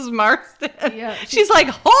 Mrs. Marston. Yeah, she's like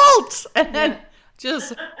halt, and then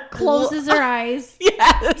just closes her eyes.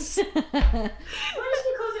 Yes. What is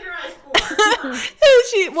she closing her eyes for?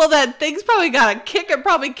 That thing's probably got a kick. It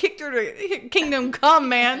probably kicked her to Kingdom Come,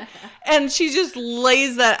 man. And she just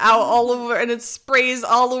lays that out all over, and it sprays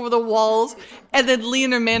all over the walls. And then Lee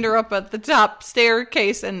and Amanda are up at the top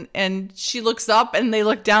staircase, and she looks up, and they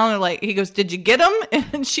look down, and like he goes, "Did you get him?"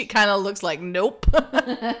 And she kind of looks like, "Nope."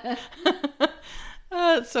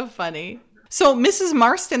 It's so funny. So Mrs.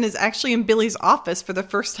 Marston is actually in Billy's office for the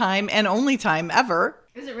first time and only time ever.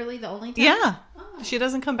 Is it really the only time? Yeah. Oh. She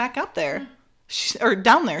doesn't come back up there. Or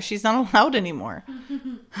down there. She's not allowed anymore.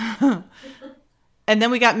 And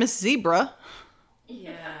then we got Miss Zebra.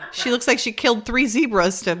 Yeah. She looks like she killed 3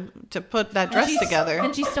 zebras to put that dress together.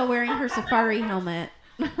 And she's still wearing her safari helmet.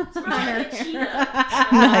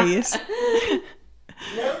 Nice.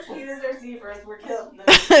 No cheetahs or zebras were killed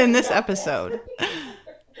in this episode.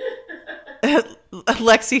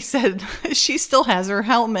 Lexi said she still has her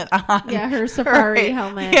helmet on. Yeah, her safari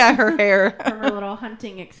helmet. Yeah, her hair. From her little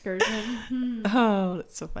hunting excursion. Oh,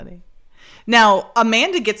 that's so funny. Now,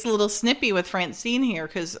 Amanda gets a little snippy with Francine here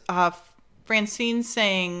because Francine's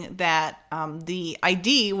saying that the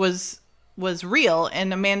ID was real,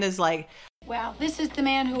 and Amanda's like, well, this is the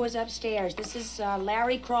man who was upstairs. This is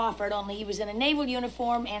Larry Crawford, only he was in a naval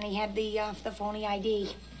uniform and he had the phony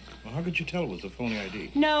ID. Well, how could you tell it was a phony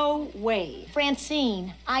ID? No way.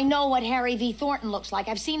 Francine, I know what Harry V. Thornton looks like.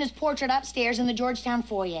 I've seen his portrait upstairs in the Georgetown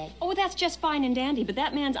foyer. Oh, that's just fine and dandy, but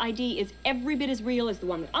that man's ID is every bit as real as the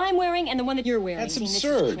one that I'm wearing and the one that you're wearing. That's Francine,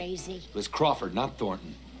 absurd. This is crazy. It was Crawford, not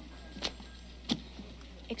Thornton.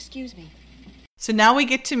 Excuse me. So now we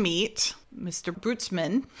get to meet Mr.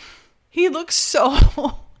 Brutzman. He looks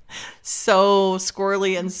so So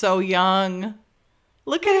squirrely and so young.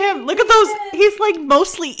 Look at him. Look at those. He's like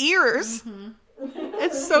mostly ears.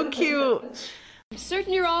 It's so cute. I'm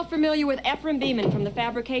certain you're all familiar with Ephraim Beeman from the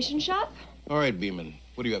fabrication shop. All right, Beeman,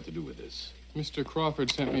 what do you have to do with this? Mr.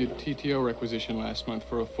 Crawford sent me a TTO requisition last month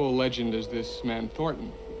for a full legend as this man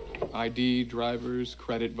Thornton. ID, drivers,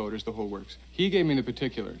 credit, voters, the whole works. He gave me the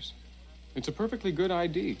particulars. It's a perfectly good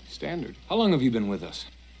ID, standard. How long have you been with us?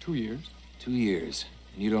 2 years. 2 years.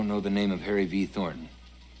 And you don't know the name of Harry V. Thornton.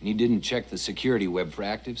 And you didn't check the security web for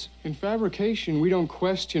actives? In fabrication, we don't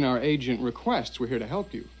question our agent requests. We're here to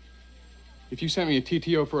help you. If you sent me a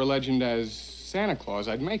TTO for a legend as Santa Claus,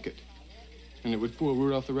 I'd make it. And it would fool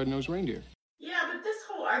Rudolph the Red-Nosed Reindeer. Yeah, but this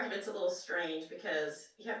whole argument's a little strange because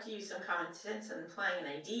you have to use some common sense in applying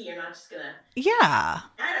an ID. You're not just gonna. Yeah.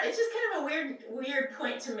 It's just kind of a weird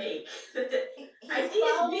point to make. That the ID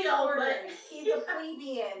is follows real, orders. but He's a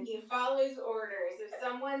plebeian. He follows orders. If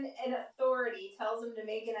someone in authority tells him to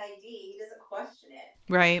make an ID, he doesn't question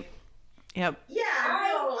it. Right. Yep. yeah,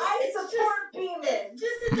 I support Beeman.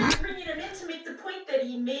 Just that they're bringing him in to make the point that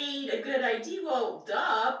he made a good ID. Well,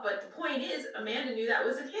 duh. But the point is, Amanda knew that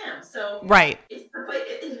wasn't him. So Right. It's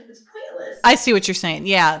pointless. I see what you're saying.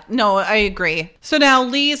 Yeah. No, I agree. So now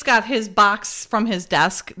Lee's got his box from his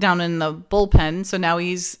desk down in the bullpen. So now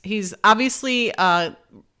he's obviously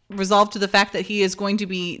resolved to the fact that he is going to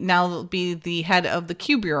be the head of the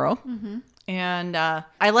Q Bureau. Mm-hmm. And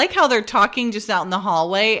I like how they're talking just out in the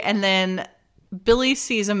hallway, and then Billy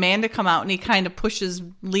sees Amanda come out, and he kind of pushes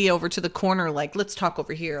Lee over to the corner, like, let's talk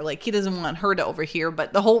over here. Like, he doesn't want her to overhear,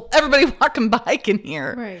 but everybody walking by can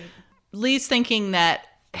hear. Right. Lee's thinking that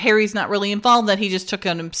Harry's not really involved, that he just took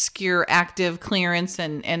an obscure active clearance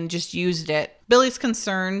and just used it. Billy's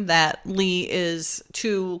concerned that Lee is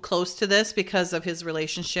too close to this because of his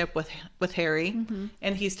relationship with Harry. Mm-hmm.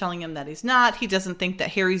 And he's telling him that he's not. He doesn't think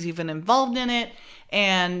that Harry's even involved in it.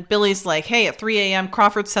 And Billy's like, hey, at 3 a.m.,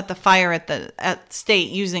 Crawford set the fire at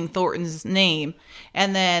State using Thornton's name.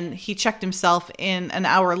 And then he checked himself in an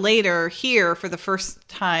hour later here for the first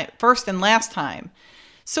and last time.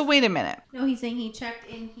 So wait a minute. No, he's saying he checked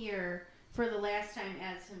in here for the last time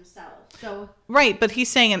as himself. So right, but he's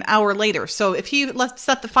saying an hour later. So if he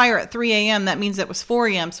set the fire at 3 a.m., that means it was 4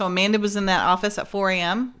 a.m. So Amanda was in that office at 4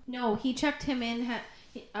 a.m.? No, he checked him in.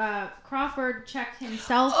 Crawford checked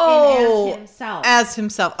himself in as himself. As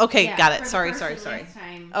himself. Okay, yeah, got it. Sorry.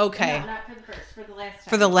 Time. Okay. No, not for the first, for the last time.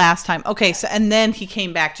 For the last time. Okay, so and then he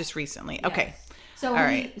came back just recently. Yes. Okay. So all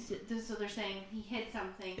right. So they're saying he hid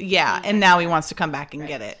something. Yeah, and now he wants to come back and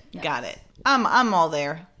get it. Yes. Got it. I'm all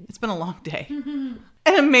there. It's been a long day. And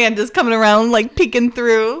Amanda's coming around, like, peeking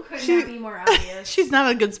through. Could not be more obvious. She's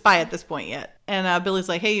not a good spy at this point yet. And Billy's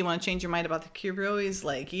like, hey, you want to change your mind about the Q Bureau? He's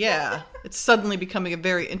like, yeah. It's suddenly becoming a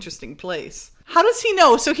very interesting place. How does he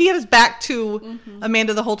know? So he had his back to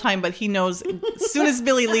Amanda the whole time, but he knows as soon as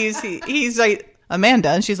Billy leaves, he's like, Amanda.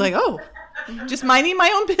 And she's like, oh, just minding my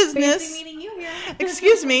own business. Fancy meeting you here.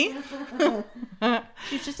 Excuse me.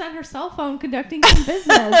 She's just on her cell phone conducting some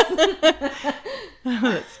business.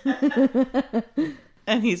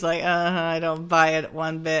 And he's like, I don't buy it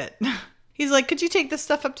one bit. He's like, could you take this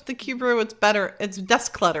stuff up to the Q Bureau? It's better. It's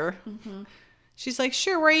desk clutter. Mm-hmm. She's like,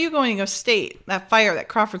 sure, where are you going? He goes, State. That fire that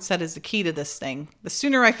Crawford said is the key to this thing. The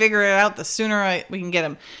sooner I figure it out, the sooner we can get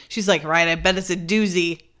him. She's like, right, I bet it's a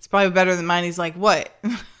doozy. It's probably better than mine. He's like, what?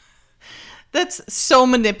 That's so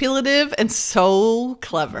manipulative and so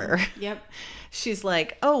clever. Yep. She's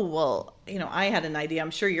like, oh, well, I had an idea.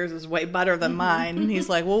 I'm sure yours is way better than mine. And he's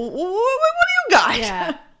like, well, what do you got?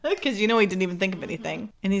 Yeah. Because he didn't even think of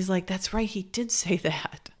anything. And he's like, that's right. He did say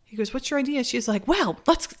that. He goes, what's your idea? She's like, well,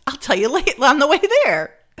 I'll tell you later on the way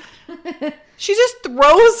there. She just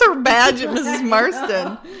throws her badge at Mrs.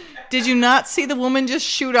 Marston. Did you not see the woman just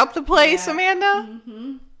shoot up the place, Amanda?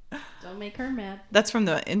 Mm-hmm. Don't make her mad. That's from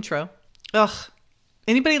the intro. Ugh.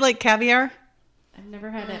 Anybody like caviar? I've never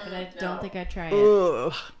had it, but I don't think I'd try it.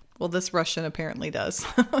 Ugh. Well, this Russian apparently does.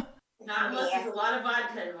 Not unless there's a lot of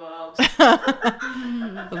vodka involved.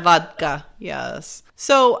 Vodka, yes.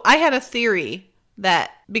 So I had a theory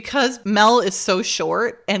that because Mel is so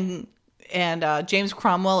short and James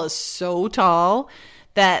Cromwell is so tall,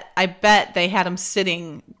 that I bet they had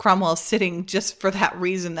Cromwell sitting just for that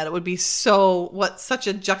reason, that it would be such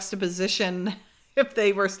a juxtaposition if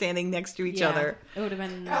they were standing next to each other. It would have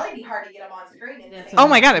been Probably be hard to get them on screen. Oh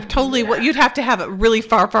my God, you'd have to have it really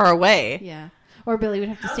far, far away. Yeah. Or Billy would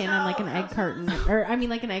have to stand on like an egg carton, or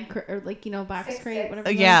like an egg, or like, box crate,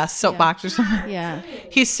 whatever. Yeah, soapbox or something. Yeah.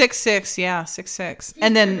 He's 6'6", yeah, 6'6".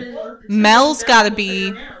 And then Mel's got to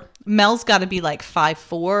be like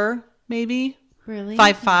 5'4", maybe. Really?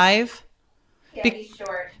 5'5". Yeah, he's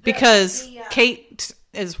short. Because Kate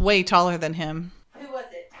is way taller than him. Who was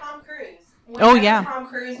it? Tom Cruise. Oh, yeah. Tom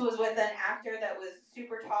Cruise was with an actor that was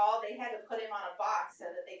super tall. They had to put him on a box so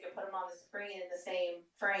that they could put him on the screen in the same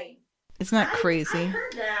frame. Isn't that crazy? I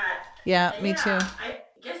heard that. Yeah, me too. I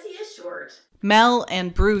guess he is short. Mel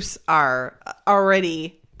and Bruce are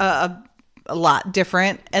already a lot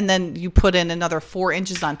different, and then you put in another 4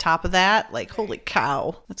 inches on top of that. Like, holy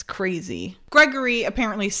cow, that's crazy. Gregory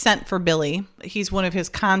apparently sent for Billy. He's one of his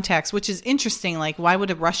contacts, which is interesting. Like, why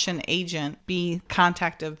would a Russian agent be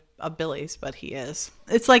contact of Billy's? But he is.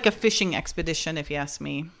 It's like a fishing expedition, if you ask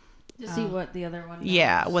me. To see what the other one knows.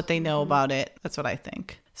 Yeah, what they know about it. That's what I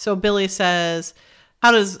think. So Billy says,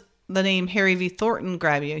 how does the name Harry V. Thornton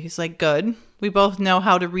grab you? He's like, good. We both know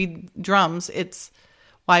how to read drums. It's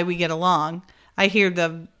why we get along. I hear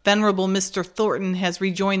the venerable Mr. Thornton has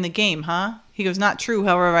rejoined the game, huh? He goes, not true.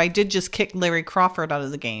 However, I did just kick Larry Crawford out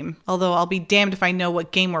of the game. Although I'll be damned if I know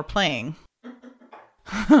what game we're playing.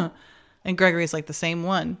 And Gregory's like, the same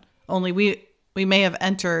one. Only we may have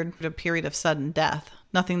entered a period of sudden death.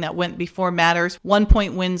 Nothing that went before matters. 1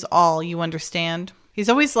 point wins all, you understand? He's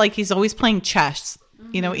always playing chess.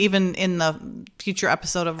 You know, even in the future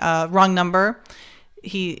episode of Wrong Number,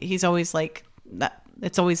 he's always like that.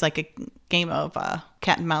 It's always like a game of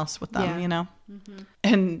cat and mouse with them, you know? Mm-hmm.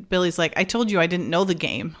 And Billy's like, I told you I didn't know the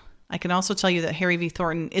game. I can also tell you that Harry V.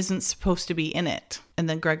 Thornton isn't supposed to be in it. And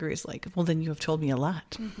then Gregory's like, well, then you have told me a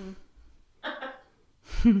lot.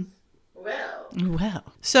 Mm-hmm. Well.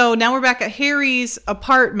 So now we're back at Harry's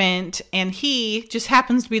apartment, and he just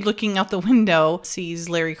happens to be looking out the window, sees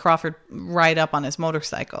Larry Crawford ride up on his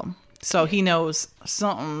motorcycle. So he knows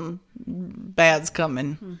something bad's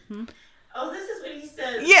coming. Mm-hmm. Oh, this is what he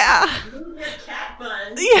says. Yeah. Move your cat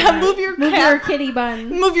buns. Yeah, move your kitty buns.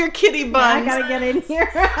 Move your kitty buns. Yeah, I gotta get in here.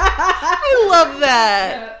 I love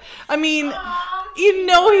that. I mean, you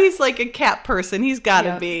know he's like a cat person. He's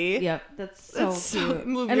gotta be. Yep, that's so cute.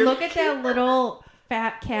 And look at that little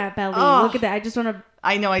fat cat belly. Oh, look at that. I just want to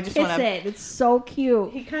kiss it. It's so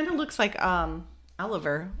cute. He kind of looks like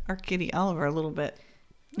Oliver, our kitty Oliver, a little bit.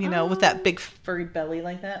 You know, with that big furry belly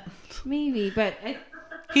like that. Maybe, but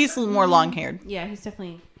he's more long-haired. Yeah, he's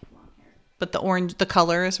definitely long-haired. But the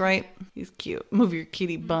color is right. He's cute. Move your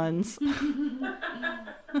kitty buns.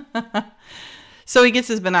 So he gets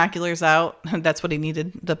his binoculars out. That's what he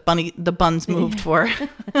needed. The buns moved for.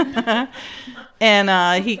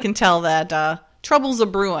 And he can tell that trouble's a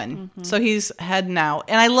brewing. Mm-hmm. So he's heading out.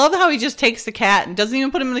 And I love how he just takes the cat and doesn't even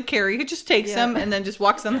put him in the carrier. He just takes him and then just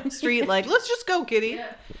walks on the street like, let's just go, kitty.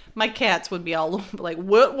 Yeah. My cats would be all like,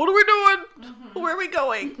 what are we doing? Mm-hmm. Where are we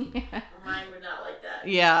going? Yeah. Mine would not like that.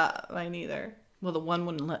 Yeah, mine either. Well, the one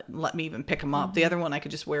wouldn't let me even pick him up. Mm-hmm. The other one I could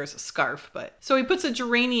just wear as a scarf. But so he puts a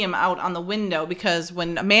geranium out on the window because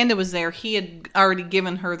when Amanda was there, he had already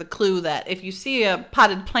given her the clue that if you see a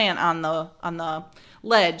potted plant on the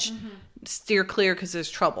ledge, steer clear because there's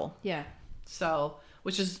trouble. Yeah. So,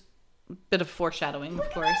 which is a bit of foreshadowing, of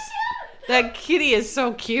course. That kitty is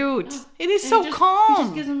so cute. It is so calm. He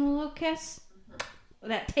just gives him a little kiss.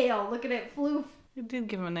 That tail, look at it, floof. He did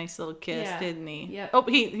give him a nice little kiss, didn't he? Yep. Oh,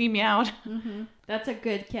 he meowed. Mm-hmm. That's a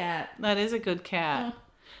good cat. That is a good cat.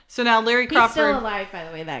 So now Larry Crawford... He's still alive, by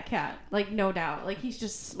the way, that cat. Like, no doubt. Like, he's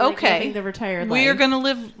just living the retired life. We are going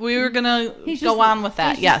to go on with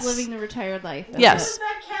that, he's yes. Just living the retired life. Yes.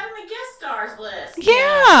 That cat on the guest stars list.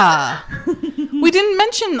 Yeah. We didn't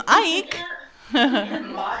mention Ike.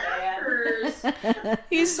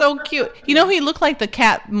 He's so cute. You know, he looked like the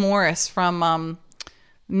cat Morris from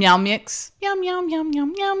Meow Mix. Meow meow meow meow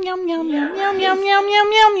meow meow meow meow meow meow meow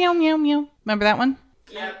meow meow meow meow. Remember that one?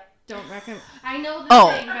 Yep. Don't recognize. I know the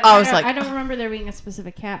thing, but I don't remember there being a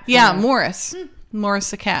specific cat. Yeah, Morris.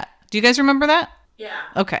 Morris the cat. Do you guys remember that? Yeah.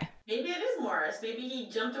 Okay. Maybe it is Morris. Maybe he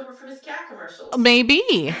jumped over from his cat commercials. Maybe.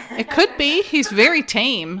 It could be. He's very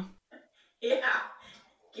tame. Yeah.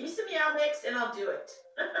 Give me some Meow Mix and I'll do it.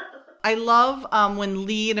 I love when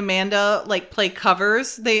Lee and Amanda play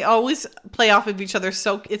covers. They always play off of each other.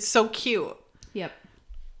 So it's so cute. Yep.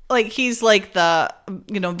 Like he's like the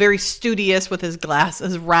very studious with his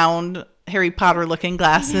glasses, round Harry Potter looking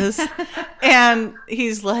glasses, and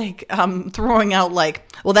he's like throwing out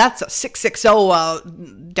well, that's a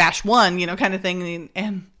 660-1, kind of thing,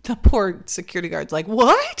 and the poor security guard's like,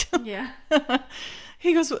 what? Yeah.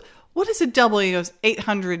 He goes, what is a double? He goes,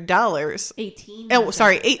 $800. $1,800. Oh,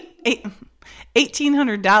 sorry,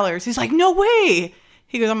 $1,800. He's like, no way.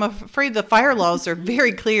 He goes, I'm afraid the fire laws are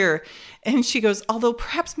very clear. And she goes, although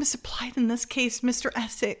perhaps misapplied in this case, Mr.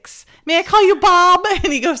 Essex. May I call you Bob?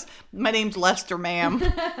 And he goes, my name's Lester, ma'am.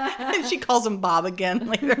 And she calls him Bob again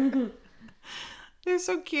later. They're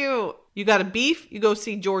so cute. You got a beef, you go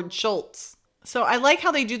see George Schultz. So I like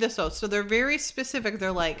how they do this, though. So they're very specific.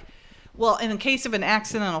 They're like, well, in the case of an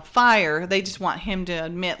accidental fire, they just want him to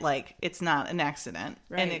admit, like, it's not an accident.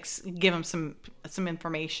 Right. And give him some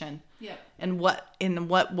information. Yeah. And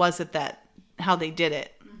what was it that, how they did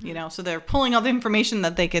it, you know? So they're pulling all the information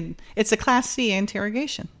that they could. It's a Class C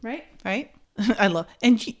interrogation. Right. Right? I love,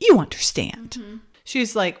 and you understand. Mm-hmm.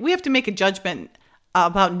 She's like, we have to make a judgment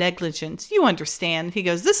about negligence. You understand. He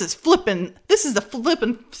goes, this is the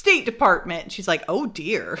flippin' State Department. She's like, oh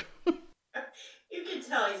dear. You can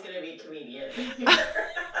tell he's going to be a comedian.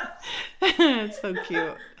 It's so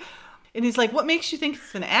cute. And he's like, what makes you think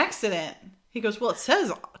it's an accident? He goes, well, it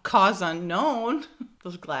says cause unknown.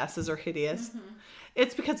 Those glasses are hideous. Mm-hmm.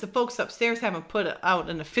 It's because the folks upstairs haven't put out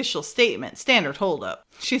an official statement. Standard holdup.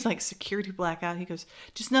 She's like, security blackout. He goes,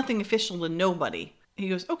 just nothing official to nobody. He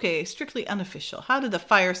goes, okay, strictly unofficial. How did the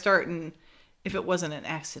fire start and if it wasn't an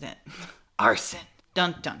accident? Arson.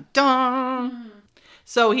 Dun, dun, dun. Mm.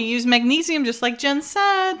 So he used magnesium just like Jen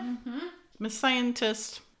said. Mm-hmm. I'm a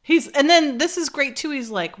scientist. And then this is great too. He's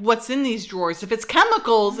like, what's in these drawers? If it's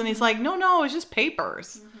chemicals. And he's like, no, it's just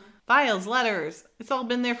papers. Mm-hmm. Files, letters. It's all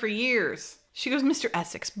been there for years. She goes, Mr.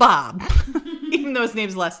 Essex, Bob. Even though his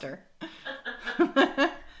name's Lester.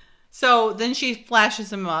 So then she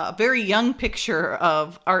flashes him a very young picture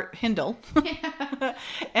of Art Hindle. Yeah.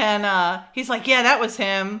 And he's like, yeah, that was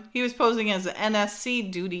him. He was posing as an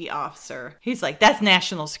NSC duty officer. He's like, that's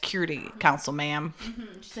National Security Council, ma'am.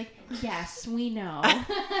 Mm-hmm. She's like, yes, we know.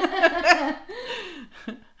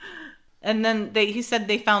 And then he said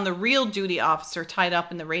they found the real duty officer tied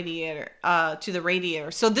up in the radiator, to the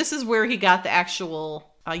radiator. So this is where he got the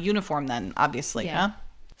actual uniform then, obviously, yeah. Huh?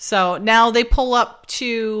 So now they pull up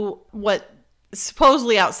to what is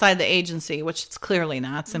supposedly outside the agency, which it's clearly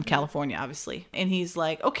not. It's in California, obviously. And he's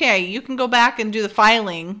like, okay, you can go back and do the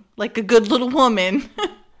filing like a good little woman.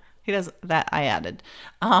 He does that, I added.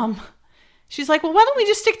 She's like, well, why don't we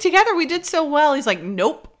just stick together? We did so well. He's like,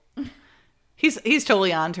 nope. He's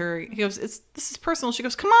totally on to her. He goes, this is personal. She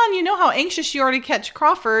goes, come on, you know how anxious you already catch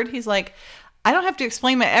Crawford. He's like, I don't have to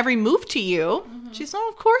explain my every move to you. Mm-hmm. She's, no,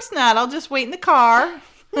 of course not. I'll just wait in the car.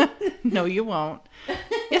 No, you won't.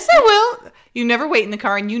 Yes, I will. You never wait in the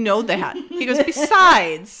car, and you know that. He goes,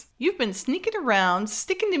 besides, you've been sneaking around,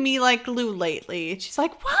 sticking to me like glue lately. And she's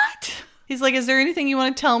like, what? He's like, is there anything you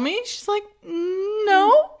want to tell me? She's like,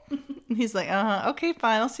 no. And he's like, okay,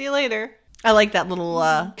 fine. I'll see you later. I like that little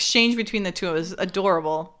exchange between the two. It was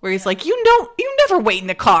adorable. Where he's like, you never wait in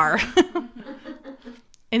the car.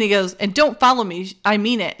 And he goes, and don't follow me. I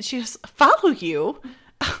mean it. She goes, follow you?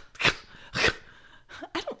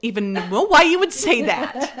 I don't even know why you would say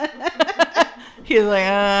that. He's like,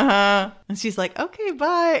 And she's like, okay,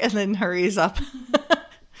 bye. And then hurries up.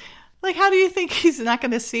 Like, how do you think he's not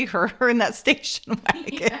going to see her in that station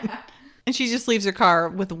wagon? Yeah. And she just leaves her car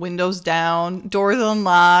with the windows down, doors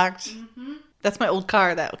unlocked. Mm-hmm. That's my old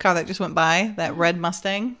car, that car that just went by, that red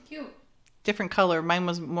Mustang. Cute. Different color. Mine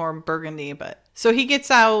was more burgundy, but... So he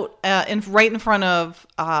gets out right in front of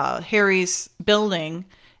Harry's building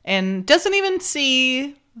and doesn't even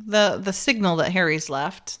see the signal that Harry's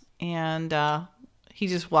left. And he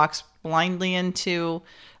just walks blindly into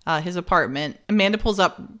his apartment. Amanda pulls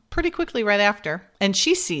up pretty quickly right after. And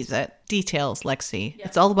she sees it. Details, Lexi. Yep.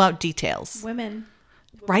 It's all about details. Women.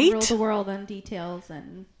 Right? Rule the world on details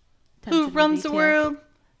and... Who runs the world?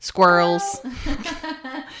 Squirrels.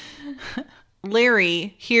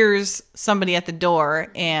 Larry hears somebody at the door,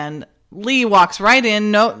 and Lee walks right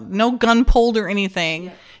in, no gun pulled or anything,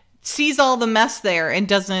 yeah. Sees all the mess there and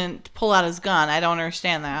doesn't pull out his gun. I don't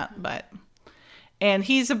understand that, but... And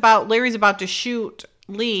Larry's about to shoot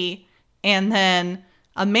Lee, and then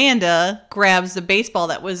Amanda grabs the baseball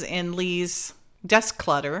that was in Lee's desk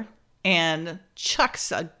clutter and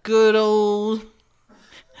chucks a good old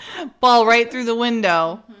ball right through the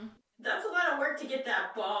window. That's a lot of work to get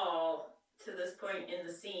that ball to this point in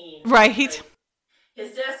the scene. Right. Like,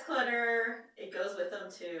 his desk clutter, it goes with him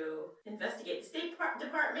to investigate the State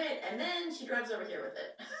Department, and then she drives over here with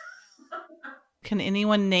it. Can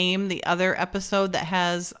anyone name the other episode that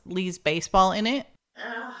has Lee's baseball in it?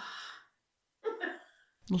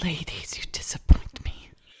 Ladies, you disappoint me.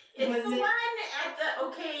 It's the one at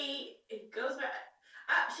the, it goes back.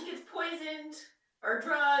 She gets poisoned or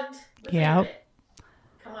drugged. Yep.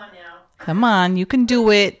 Come on now. Come on, you can do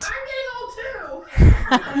it. I'm getting old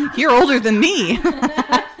too. You're older than me.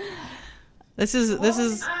 This is.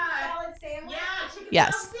 Salad sandwich? Yeah, chicken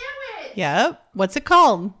yes. salad sandwich. Yep. What's it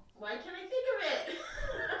called? Why can't I think of it?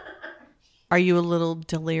 Are you a little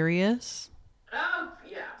delirious? Oh,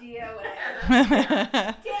 yeah.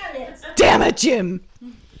 Damn it. Damn it, Jim.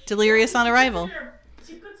 Delirious on arrival.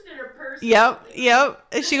 She puts it in her purse. Yep.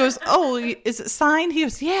 And she goes, oh, is it signed? He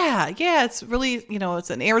goes, yeah, it's really, it's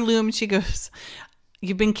an heirloom. She goes,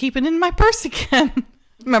 you've been keeping it in my purse again.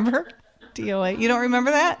 Remember? DOA. You don't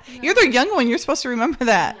remember that? No. You're the young one. You're supposed to remember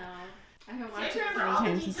that. No. I haven't watched it 3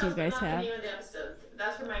 times since you guys have.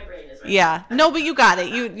 That's where my brain is right Yeah. No, but you got it.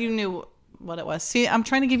 You knew what it was. See, I'm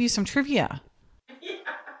trying to give you some trivia. Yeah.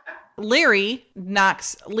 Larry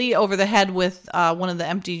knocks Lee over the head with one of the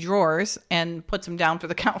empty drawers and puts him down for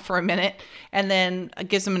the count for a minute, and then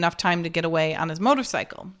gives him enough time to get away on his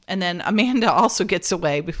motorcycle. And then Amanda also gets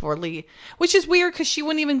away before Lee, which is weird because she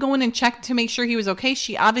wouldn't even go in and check to make sure he was okay.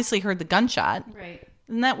 She obviously heard the gunshot. Right.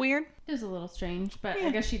 Isn't that weird? It was a little strange, but I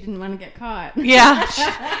guess she didn't want to get caught. Yeah.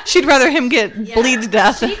 She'd rather him get bleed to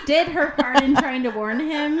death. She did her part in trying to warn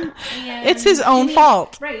him. And it's his own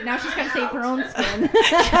fault. Right. Now she's got to save her own skin.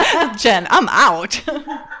 Jen, I'm out.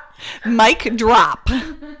 Mic drop.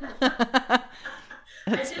 I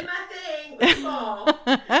did my thing with the ball.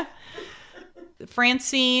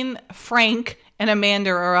 Francine, Frank, and Amanda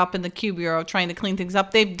are up in the Q Bureau trying to clean things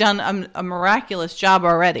up. They've done a miraculous job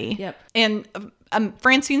already. Yep. And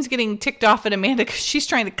Francine's getting ticked off at Amanda because she's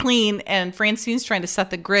trying to clean, and Francine's trying to set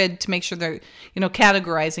the grid to make sure they're,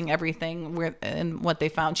 categorizing everything and what they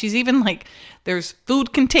found. She's even like, there's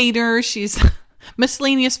food containers. She's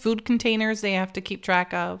miscellaneous food containers they have to keep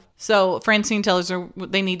track of. So Francine tells her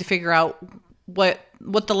they need to figure out what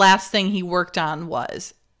the last thing he worked on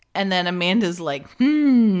was. And then Amanda's like,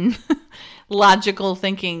 logical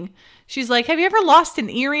thinking. She's like, have you ever lost an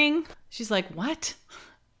earring? She's like, what?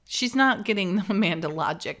 She's not getting Amanda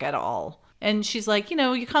logic at all. And she's like,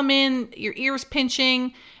 you come in, your ear's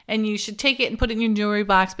pinching, and you should take it and put it in your jewelry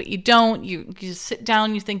box, but you don't. You just sit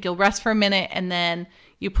down, you think you'll rest for a minute, and then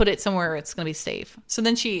you put it somewhere it's going to be safe. So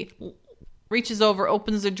then she reaches over,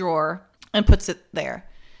 opens the drawer, and puts it there.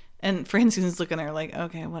 And Francine's looking at her like,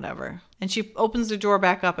 okay, whatever. And she opens the drawer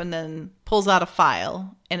back up and then pulls out a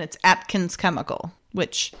file, and it's Atkins Chemical,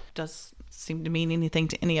 which does seem to mean anything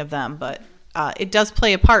to any of them, but it does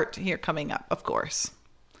play a part here coming up, of course.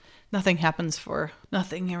 Nothing happens for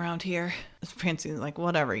nothing around here. Francine's like,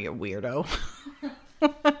 whatever, you weirdo.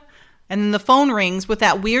 And then the phone rings with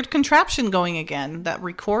that weird contraption going again, that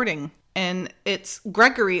recording. And it's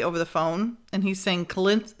Gregory over the phone, and he's saying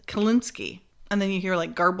Kalinsky. And then you hear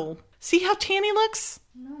like garble. See how tan he looks?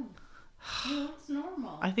 No. He looks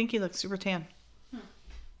normal. I think he looks super tan.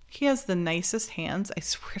 He has the nicest hands, I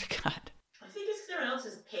swear to God. I think it's because everyone else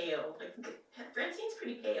is pale. Like, Francine's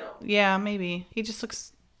pretty pale. Yeah, maybe. He just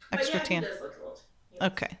looks extra tan. He does look a little.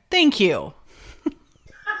 Okay. Thank you.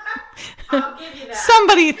 I'll give you that.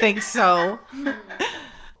 Somebody thinks so.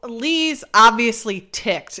 Lee's obviously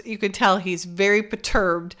ticked. You could tell he's very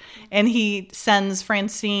perturbed, and he sends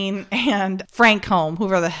Francine and Frank home,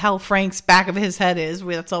 whoever the hell Frank's back of his head is.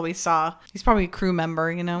 That's all we saw. He's probably a crew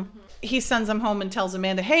member, He sends them home and tells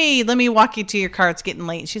Amanda, hey, let me walk you to your car. It's getting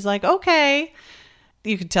late. She's like, okay.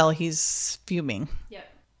 You could tell he's fuming. Yep.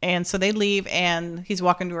 And so they leave, and he's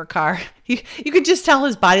walking to her car. You could just tell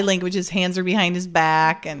his body language. His hands are behind his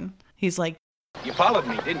back, and he's like, you followed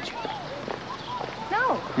me, didn't you?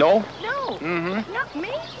 No. No? No. Mm-hmm. Not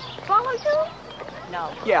me. Follow you?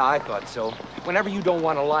 No. Yeah, I thought so. Whenever you don't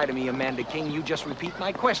want to lie to me, Amanda King, you just repeat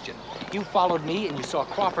my question. You followed me and you saw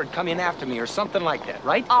Crawford come in after me or something like that,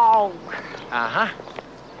 right? Oh. Uh-huh.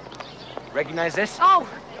 Recognize this? Oh.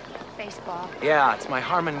 Baseball. Yeah, it's my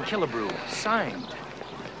Harmon Killebrew. Signed.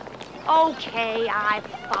 Okay, I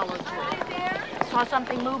followed you. Saw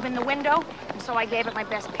something move in the window, and so I gave it my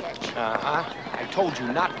best pitch. Uh-huh. I told you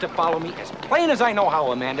not to follow me as plain as I know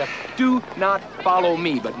how, Amanda. Do not follow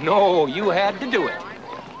me, but no, you had to do it.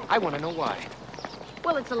 I want to know why.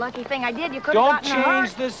 Well, it's a lucky thing I did. You could have Don't gotten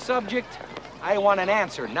change the subject. I want an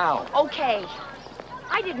answer now. Okay.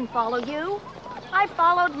 I didn't follow you. I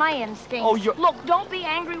followed my instincts. Oh, you... Look, don't be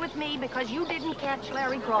angry with me because you didn't catch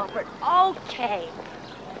Larry Crawford. Okay.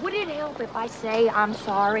 Would it help if I say I'm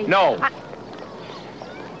sorry? No.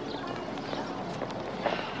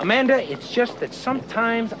 Amanda, it's just that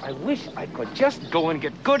sometimes I wish I could just go and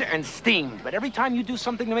get good and steamed. But every time you do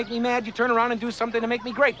something to make me mad, you turn around and do something to make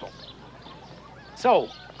me grateful. So,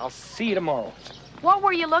 I'll see you tomorrow. What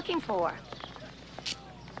were you looking for?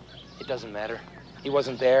 It doesn't matter. He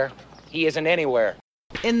wasn't there. He isn't anywhere.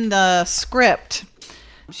 In the script,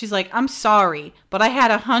 she's like, I'm sorry, but I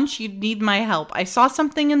had a hunch you'd need my help. I saw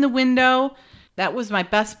something in the window. That was my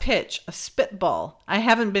best pitch, a spitball. I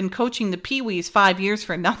haven't been coaching the Pee-wees 5 years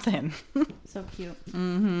for nothing. So cute.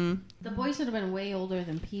 Mm-hmm. The boys would have been way older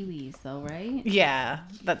than Pee-wees, though, right? Yeah,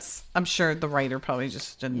 I'm sure the writer probably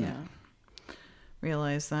just didn't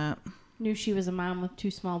realize that. Knew she was a mom with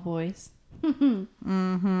 2 small boys.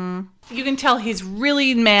 Mm-hmm. You can tell he's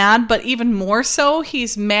really mad, but even more so,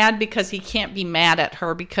 he's mad because he can't be mad at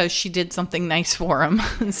her because she did something nice for him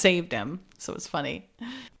and saved him. So it's funny.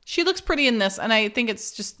 She looks pretty in this, and I think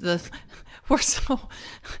it's just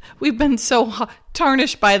we've been so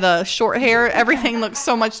tarnished by the short hair. Everything looks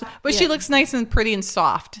so much, but she looks nice and pretty and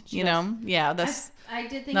soft, you know? Yeah, that's... I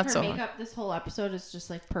did think not her so makeup this whole episode is just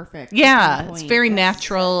like perfect. Yeah, it's very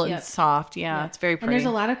natural and soft. Yeah, it's very pretty. And there's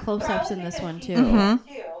a lot of close-ups in this one too. Mm-hmm.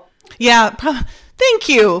 Yeah, thank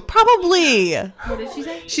you. Probably. What did she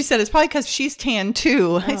say? She said it's probably because she's tan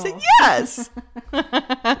too. I said yes.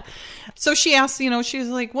 So she asked, she was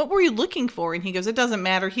like, "What were you looking for?" And he goes, "It doesn't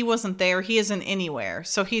matter. He wasn't there. He isn't anywhere."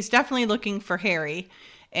 So he's definitely looking for Harry.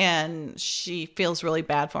 And she feels really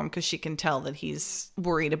bad for him because she can tell that he's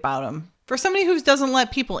worried about him. For somebody who doesn't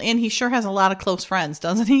let people in, he sure has a lot of close friends,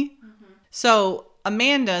 doesn't he? Mm-hmm. So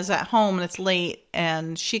Amanda is at home and it's late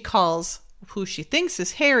and she calls who she thinks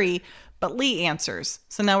is Harry, but Lee answers.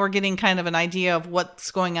 So now we're getting kind of an idea of what's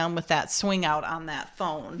going on with that swing out on that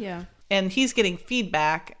phone. Yeah. And he's getting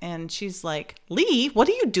feedback and she's like, "Lee, what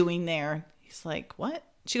are you doing there?" He's like, "What?"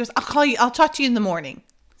 She goes, "I'll call you. I'll talk to you in the morning."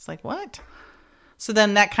 It's like, "What?" So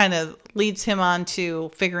then that kind of leads him on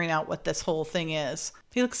to figuring out what this whole thing is.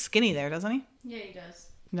 He looks skinny there, doesn't he? Yeah, he does.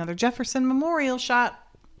 Another Jefferson Memorial shot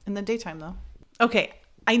in the daytime, though. Okay,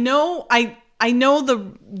 I know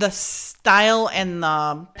the style and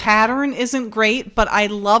the pattern isn't great, but I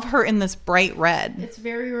love her in this bright red. It's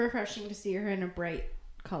very refreshing to see her in a bright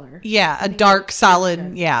color. Yeah, a dark,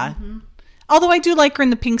 solid, yeah. Mm-hmm. Although I do like her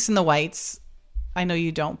in the pinks and the whites. I know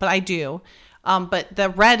you don't, but I do. But the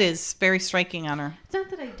red is very striking on her. It's not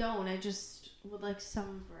that I don't. I just would like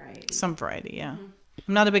some variety. Some variety, yeah. Mm-hmm.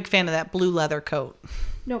 I'm not a big fan of that blue leather coat.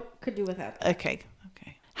 Nope, could do without that. Okay.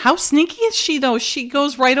 How sneaky is she, though? She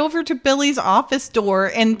goes right over to Billy's office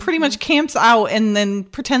door and pretty much camps out and then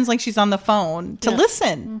pretends like she's on the phone to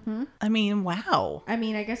listen. Mm-hmm. I mean, wow. I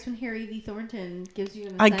mean, I guess when Harry V. Thornton gives you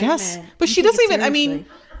an assignment... I guess. But she doesn't even... I mean...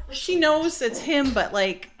 She knows it's him, but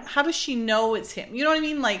like, how does she know it's him? You know what I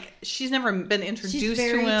mean? Like, she's never been introduced to him.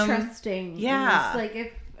 She's very trusting. Yeah. Like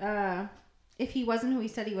if he wasn't who he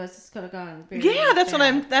said he was, this could have gone very that's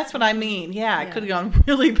bad. That's what I mean. Yeah, it could have gone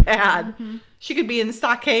really bad. Mm-hmm. She could be in the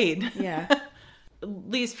stockade. Yeah.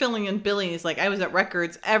 Lee's filling in Billy. He's like, "I was at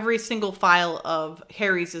records. Every single file of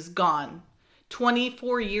Harry's is gone.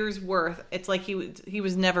 24 years worth. It's like he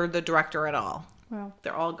was never the director at all. Wow.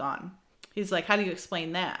 They're all gone." He's like, "How do you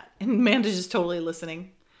explain that?" And Amanda's just totally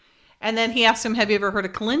listening. And then he asks him, "Have you ever heard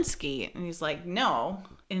of Kalinsky?" And he's like, "No."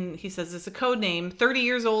 And he says, "It's a code name, 30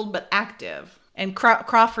 years old, but active." And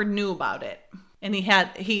Crawford knew about it. And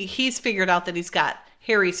he's figured out that he's got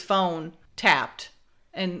Harry's phone tapped.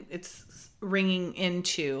 And it's ringing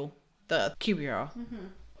into the Q Bureau.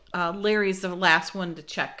 Mm-hmm. Larry's the last one to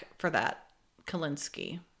check for that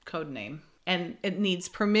Kalinsky code name. And it needs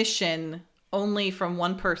permission only from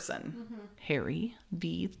one person. Mm-hmm. Harry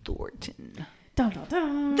V. Thornton. Dun, dun,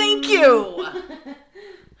 dun. Thank you.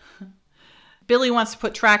 Billy wants to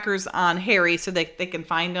put trackers on Harry so they can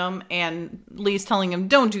find him. And Lee's telling him,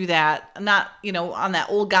 "Don't do that. Not, on that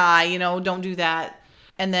old guy, don't do that."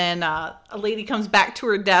 And then a lady comes back to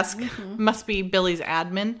her desk. Mm-hmm. Must be Billy's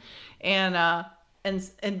admin. And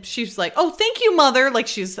she's like, "Oh, thank you, Mother." Like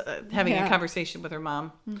she's having a conversation with her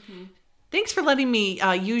mom. Mm-hmm. "Thanks for letting me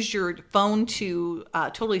use your phone to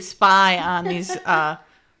totally spy on these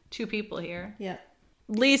two people here." Yeah.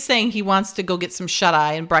 Lee's saying he wants to go get some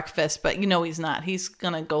shut-eye and breakfast, but he's not. He's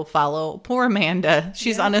going to go follow poor Amanda.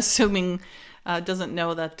 She's unassuming, doesn't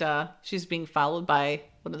know that she's being followed by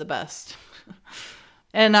one of the best.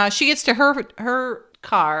 And she gets to her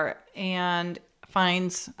car and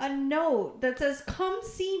finds a note that says, "Come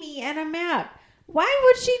see me," and a map. Why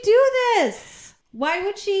would she do this? Why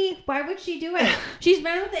would she do it? She's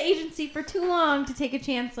been with the agency for too long to take a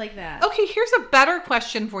chance like that. Okay, here's a better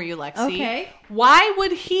question for you, Lexi. Okay. Why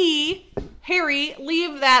would Harry,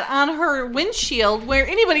 leave that on her windshield where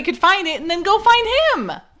anybody could find it and then go find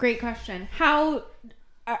him? Great question. How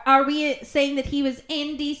are we saying that he was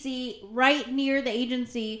in DC right near the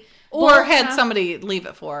agency? Or had somebody leave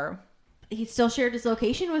it for her? He still shared his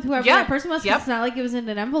location with whoever that person was. It's not like it was in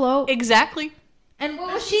an envelope. Exactly. And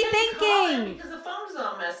what was she thinking? Because the phone's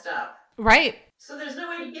all messed up. Right. So there's no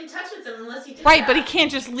way to get in touch with them unless he did that. But he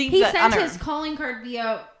can't just leave that on her. He sent his calling card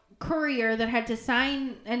via courier that had to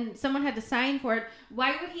sign, and someone had to sign for it.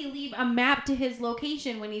 Why would he leave a map to his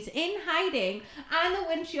location when he's in hiding on the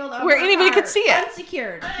windshield of where anybody could see it?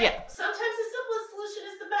 Unsecured. Yeah. Sometimes the simplest solution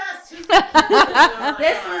is the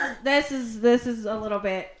best. This is a little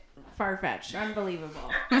bit far-fetched. Unbelievable.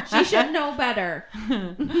 She should know better.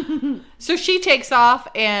 So she takes off,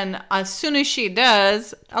 and as soon as she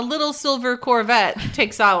does, a little silver Corvette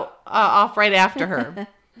takes off right after her.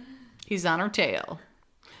 He's on her tail.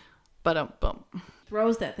 But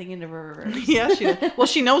Throws that thing into reverse. yeah,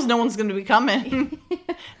 she knows no one's going to be coming.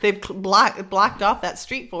 They've blocked off that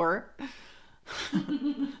street for her.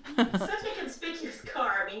 Such a conspicuous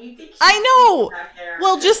car. I mean, you think I know. Back there.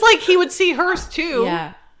 Well, just like he would see hers too.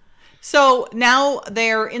 Yeah. So now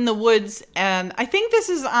they're in the woods, and I think this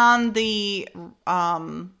is on the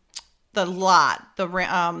lot, the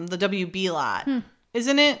WB lot,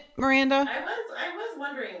 isn't it, Miranda? I was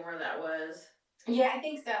wondering where that was. Yeah, I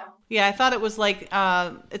think so. Yeah, I thought it was like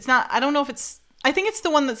it's not. I don't know if it's. I think it's the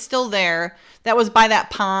one that's still there. That was by that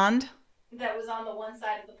pond. That was on the one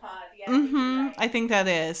side of the pond. Yeah. Mm-hmm. I think that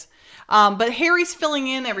is. But Harry's filling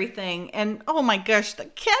in everything, and oh my gosh, the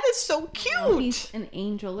cat is so cute. Oh, he's an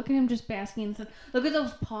angel. Look at him just basking in the... Look at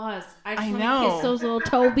those paws. I just want know. to kiss those little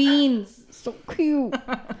toe beans. So cute.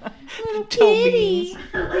 Little Toe kitty. beans.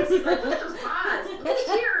 Lexi, look at those paws. Look at his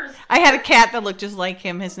ears. I had a cat that looked just like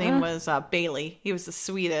him. His name was Bailey. He was the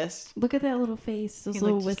sweetest. Look at that little face. Those He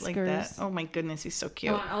little looked just whiskers. like that. Oh my goodness, he's so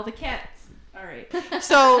cute. I want all the cats. All right.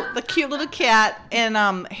 So the cute little cat,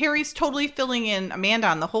 and Harry's totally filling in Amanda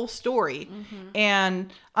on the whole story.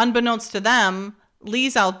 And unbeknownst to them,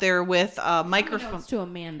 Lee's out there with a microphone. Unbeknownst to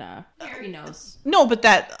Amanda. Harry knows. No, but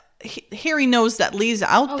that Harry knows that Lee's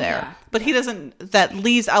out there, yeah. but he doesn't. That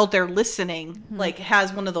Lee's out there listening, like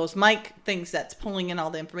has one of those mic things that's pulling in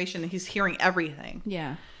all the information, and he's hearing everything.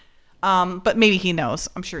 Yeah. But maybe he knows.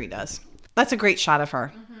 I'm sure he does. That's a great shot of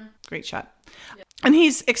her. Great shot. And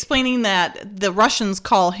he's explaining that the Russians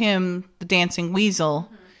call him the Dancing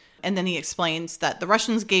Weasel. And then he explains that the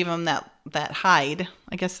Russians gave him that hide.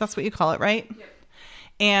 I guess that's what you call it, right? Yep.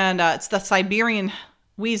 And it's the Siberian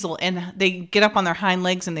weasel. And they get up on their hind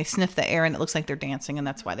legs and they sniff the air and it looks like they're dancing. And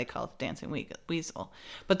that's why they call it the Dancing Weasel.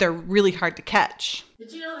 But they're really hard to catch.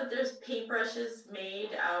 Did you know that there's paintbrushes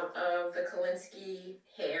made out of the Kolinsky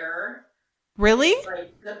hair? Really? It's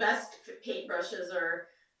like the best paintbrushes are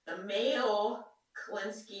the male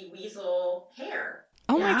Kolinsky weasel hair.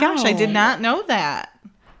 Oh my gosh, I did not know that.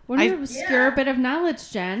 What an obscure bit of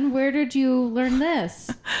knowledge, Jen. Where did you learn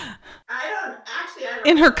this? I don't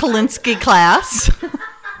In her Kolinsky class.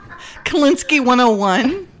 Kolinsky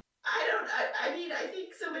 101. I mean, I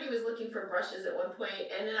think somebody was looking for brushes at one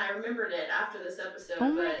point, and then I remembered it after this episode.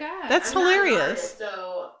 Oh my god. That's I'm not an hilarious. artist,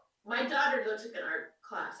 so my daughter took an art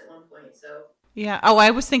class at one point, so. Yeah. Oh,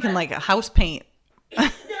 I was thinking like a house paint. No,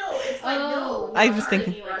 it's like no. I was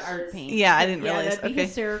thinking like art paint. Yeah, I didn't realize. That'd be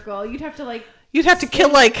hysterical. You'd have to You'd have to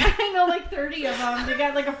kill like I know 30 of them. They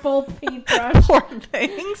got like a full paintbrush. poor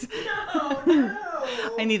things. No.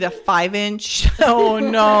 I need a 5-inch. Oh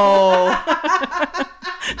no.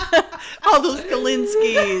 All those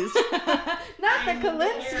Kolinskys. Not the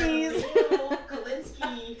Kolinskys.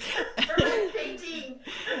 Kolinsky for painting.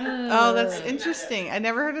 Oh, that's interesting. I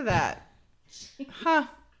never heard of that. Huh.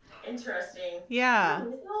 Interesting. Yeah. I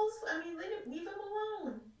mean, leave them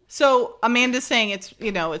alone. So Amanda's saying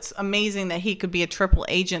it's amazing that he could be a triple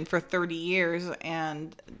agent for 30 years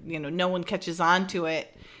and, no one catches on to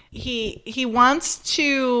it. He wants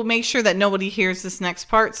to make sure that nobody hears this next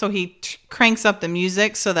part. So he cranks up the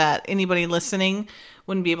music so that anybody listening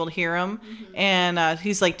wouldn't be able to hear him. Mm-hmm. And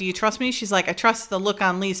he's like, do you trust me? She's like, I trust the look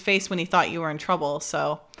on Lee's face when he thought you were in trouble.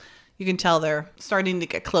 So you can tell they're starting to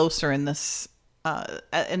get closer in this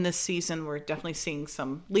season. We're definitely seeing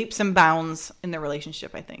some leaps and bounds in their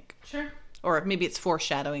relationship, I think. Sure. Or maybe it's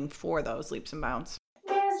foreshadowing for those leaps and bounds.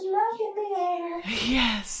 There's love in the air.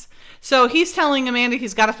 Yes. So he's telling Amanda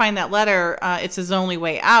he's got to find that letter. It's his only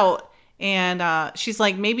way out. And she's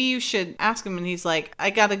like, maybe you should ask him. And he's like, I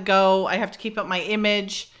got to go. I have to keep up my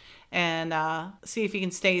image and see if he can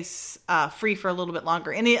stay free for a little bit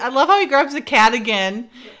longer. And I love how he grabs the cat again.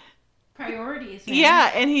 Priorities, man.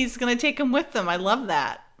 Yeah, and he's going to take him with him. I love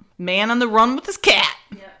that. Man on the run with his cat.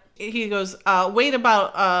 Yep. He goes, wait a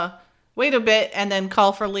bit, and then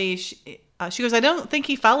call for Lee. She goes, I don't think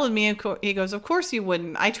he followed me. He goes, of course you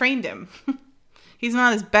wouldn't. I trained him. He's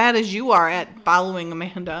not as bad as you are at following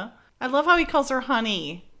Amanda. I love how he calls her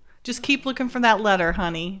honey. Just keep looking for that letter,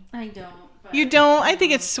 honey. I don't. But You don't? I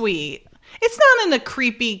think it's sweet. It's not in a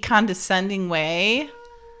creepy, condescending way.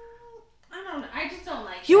 I just don't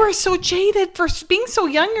like You are so jaded. For being so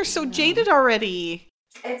young, you're so jaded already.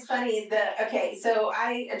 It's funny. So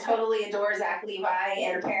I totally adore Zach Levi,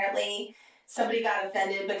 and apparently somebody got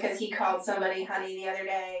offended because he called somebody honey the other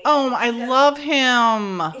day. Oh, I love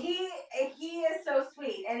him. He is so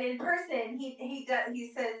sweet, and in person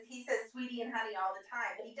he says sweetie sweetie and honey all the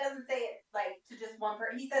time, but he doesn't say it like to just one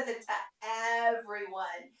person. He says it to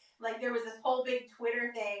everyone. Like there was this whole big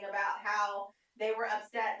Twitter thing about how they were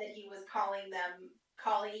upset that he was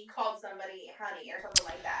he called somebody honey or something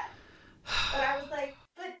like that. But I was like,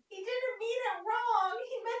 but he didn't mean it wrong.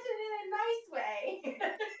 He meant it in a nice way.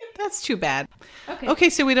 That's too bad. Okay. Okay,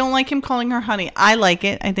 so we don't like him calling her honey. I like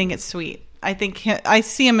it. I think it's sweet. I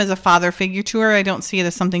see him as a father figure to her. I don't see it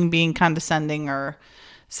as something being condescending or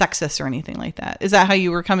sexist or anything like that. Is that how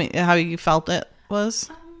you felt it was?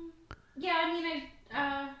 Yeah, I mean,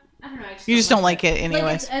 I don't know. You just don't like it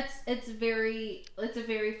anyways. Like it's a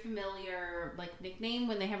very familiar like nickname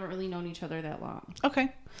when they haven't really known each other that long.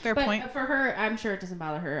 Okay, fair point. But for her, I'm sure it doesn't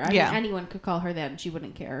bother her. I mean, anyone could call her that and she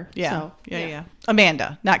wouldn't care. Yeah. So, yeah.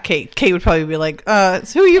 Amanda, not Kate. Kate would probably be like, so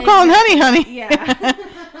who are you calling honey?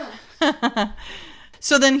 Yeah.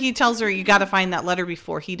 So then he tells her, you got to find that letter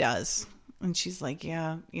before he does. And she's like,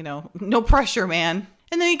 yeah, no pressure, man.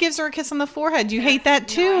 And then he gives her a kiss on the forehead. You hate that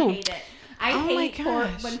too. No, I hate it. I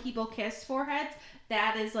hate when people kiss foreheads.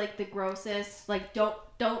 That is like the grossest. Like, don't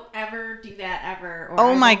ever do that ever. Or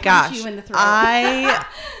oh my gosh. Punch you in the throat.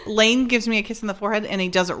 Lane gives me a kiss on the forehead and he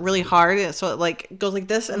does it really hard. So it like goes like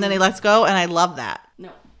this and then he lets go. And I love that. No.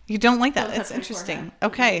 You don't like that? Don't It's touch my interesting. forehead.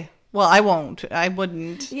 Okay. Well, I won't. I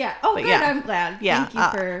wouldn't. Yeah. Oh, but good. yeah. I'm glad. Yeah. Thank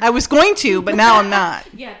you for... I was going to, but now I'm not.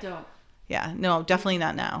 Yeah, don't. Yeah. No, definitely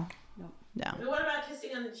not now. No. But what about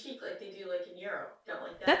kissing on the cheek like they do like in Europe? Don't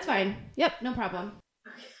like that? That's fine. Yep, no problem.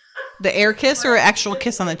 The air kiss or actual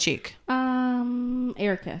kiss on the cheek?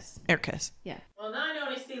 Air kiss. Air kiss. Yeah. Well, now I know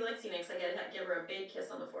when I see Lexi next, I gotta give her a big kiss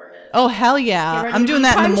on the forehead. Oh, hell yeah. Get I'm doing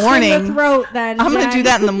that in the punched morning. In the throat, then, I'm going to Jen. do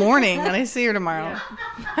that in the morning when I see her tomorrow.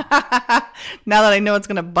 Yeah. Now that I know it's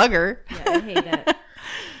going to bug her. Yeah, I hate it.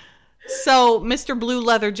 So Mr. Blue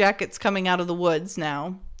Leather Jacket's coming out of the woods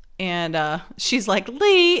now. And she's like,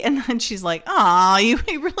 Lee. And then she's like, aw, you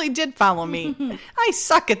really did follow me. I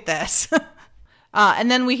suck at this. And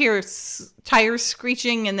then we hear tires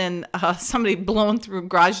screeching and then somebody blowing through a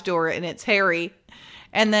garage door and it's Harry.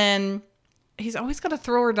 And then he's always got to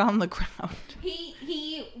throw her down the ground.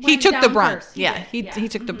 He took the brunt. First. Yeah, he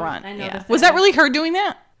took the brunt. I noticed that. Was that really her doing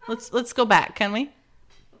that? Let's go back, can we?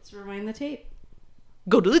 Let's rewind the tape.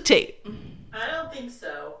 Go to the tape. I don't think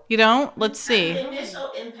so. You don't? Let's see. The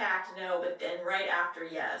initial impact, no, but then right after,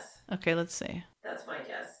 yes. Okay, let's see. That's my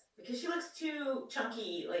guess. Because she looks too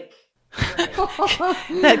chunky, like...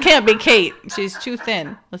 That can't be Kate. She's too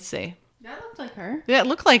thin. Let's see. That looked like her. Yeah, it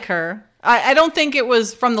looked like her. I don't think it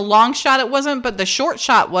was from the long shot. It wasn't, but the short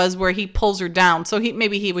shot was where he pulls her down. So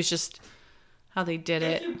maybe he was just how they did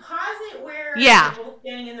it. If you pause it where yeah, they're both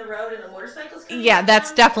standing in the road and the motorcycle's coming that's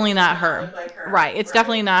down, definitely not her. like her. Right, it's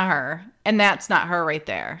definitely not her, and that's not her right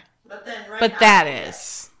there. But then, that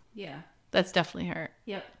is. Yeah, that's definitely her.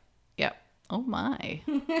 Yep. Oh my.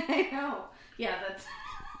 I know. Yeah, that's.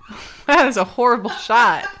 That is a horrible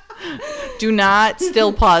shot. Do not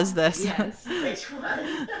still pause this. Yes. Which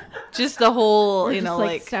one? Just the whole, We're you know,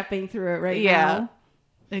 just, like stepping through it right now.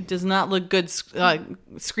 Yeah. It does not look good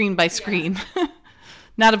screen by screen. Yeah.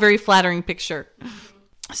 Not a very flattering picture.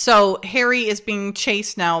 So Harry is being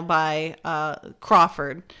chased now by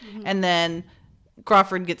Crawford. Mm-hmm. And then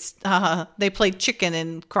Crawford gets, they played chicken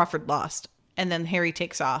and Crawford lost. And then Harry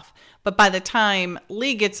takes off. But by the time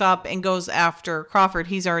Lee gets up and goes after Crawford,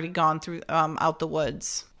 he's already gone through out the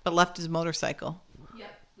woods, but left his motorcycle.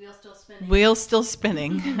 Yep, wheel still spinning. Wheel still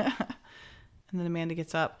spinning. And then Amanda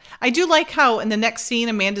gets up. I do like how in the next scene,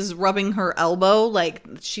 Amanda's rubbing her elbow, like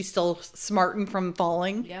she's still smarting from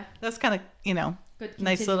falling. Yeah. That's kind of, you know, good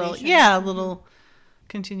nice little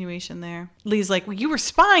continuation there. Lee's like, well, you were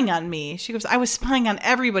spying on me. She goes, I was spying on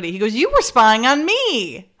everybody. He goes, you were spying on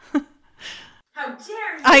me. How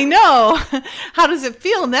dare you? I know. How does it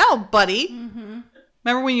feel now, buddy? Mm-hmm.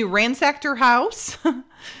 Remember when you ransacked her house?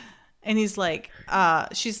 And he's like,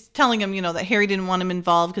 she's telling him, you know, that Harry didn't want him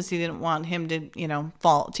involved because he didn't want him to, you know,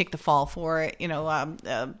 take the fall for it, you know,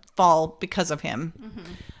 fall because of him.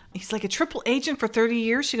 Mm-hmm. He's like, a triple agent for 30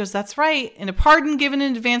 years? She goes, that's right. And a pardon given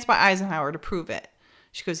in advance by Eisenhower to prove it.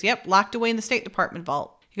 She goes, yep, locked away in the State Department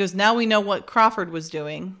vault. He goes, now we know what Crawford was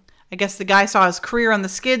doing. I guess the guy saw his career on the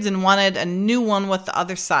skids and wanted a new one with the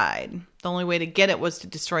other side. The only way to get it was to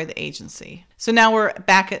destroy the agency. So now we're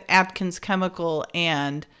back at Atkins Chemical,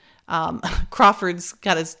 and Crawford's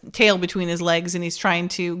got his tail between his legs, and he's trying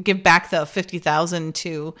to give back the $50,000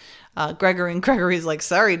 to Gregory. And Gregory's like,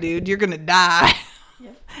 sorry, dude, you're going to die.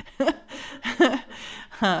 Yep.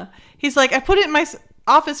 He's like, I put it in my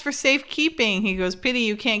office for safekeeping. He goes, pity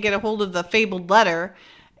you can't get a hold of the fabled letter.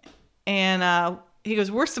 And he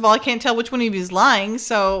goes, worst of all, I can't tell which one of you is lying.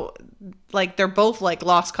 So like they're both like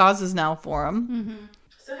lost causes now for him. Mm-hmm.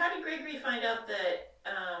 So how did Gregory find out that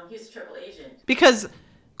he was a triple agent? Because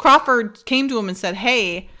Crawford came to him and said,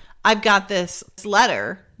 "Hey, I've got this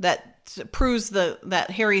letter that proves that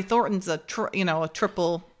Harry Thornton's a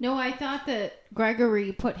triple." No, I thought that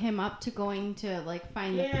Gregory put him up to going to like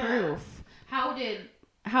find the proof.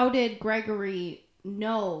 How did Gregory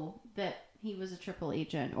know that he was a triple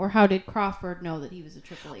agent, or how did Crawford know that he was a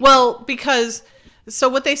triple agent? Well, because so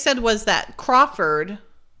what they said was that Crawford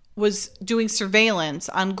was doing surveillance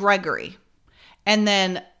on Gregory, and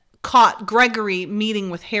then caught Gregory meeting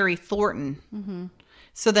with Harry Thornton. Mm-hmm.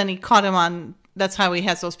 So then he caught him on. That's how he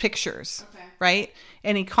has those pictures, right?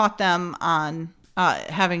 And he caught them on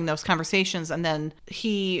having those conversations, and then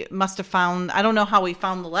he must have found. I don't know how he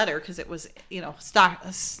found the letter because it was,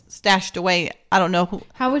 stashed away. I don't know who.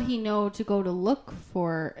 How would he know to go to look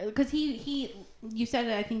for? Because he you said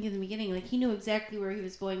it, I think, in the beginning, like he knew exactly where he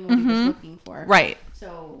was going, what he was looking for. Right.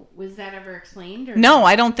 So was that ever explained? Or no,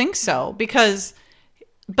 I don't think so.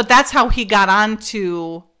 But that's how he got on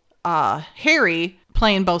to Harry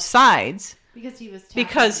playing both sides. Because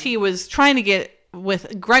he was trying to get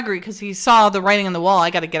with Gregory because he saw the writing on the wall. I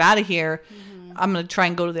got to get out of here. Mm-hmm. I'm going to try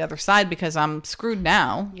and go to the other side because I'm screwed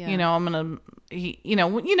now. Yeah. I'm going to,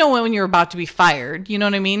 when you're about to be fired, you know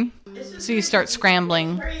what I mean? So you start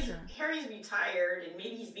scrambling. Harry's retired and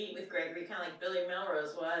maybe he's meeting with Gregory, kind of like Billy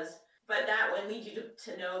Melrose was. But that would lead you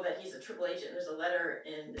to know that he's a triple agent. There's a letter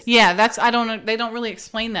in this. Yeah, I don't know. They don't really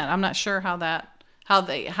explain that. I'm not sure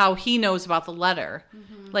how he knows about the letter.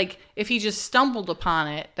 Mm-hmm. Like if he just stumbled upon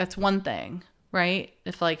it, that's one thing, right?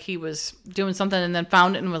 If like he was doing something and then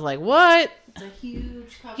found it and was like, "What?" It's a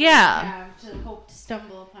huge cover to have to hope to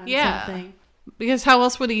stumble upon something. Because how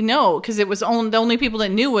else would he know? Because it was the only people that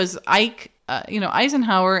knew was Ike,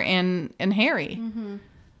 Eisenhower and Harry. Mm-hmm.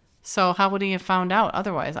 So how would he have found out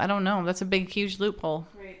otherwise? I don't know. That's a big, huge loophole.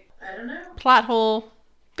 Right. I don't know. Plot hole.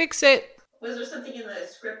 Fix it. Was there something in the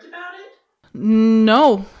script about it?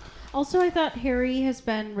 No. Also, I thought Harry has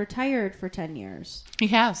been retired for 10 years. He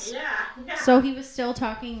has. Yeah. So he was still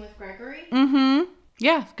talking with Gregory? Mm-hmm.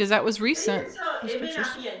 Yeah, because that was recent. It may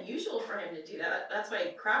not be unusual for him to do that. That's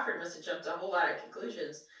why Crawford must have jumped to a whole lot of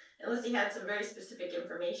conclusions. Unless he had some very specific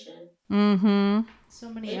information. Mm-hmm. So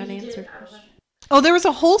many unanswered questions. Oh, there was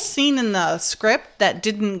a whole scene in the script that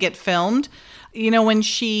didn't get filmed. When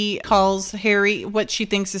she calls Harry what she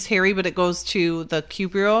thinks is Harry, but it goes to the Q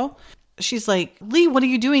Bureau. She's like, "Lee, what are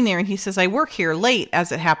you doing there?" And he says, "I work here late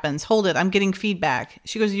as it happens. Hold it. I'm getting feedback."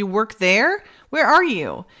 She goes, "You work there? Where are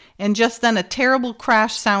you?" And just then a terrible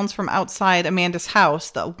crash sounds from outside Amanda's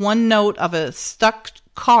house, the one note of a stuck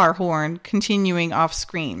car horn continuing off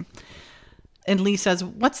screen. And Lee says,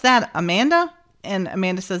 "What's that, Amanda?" And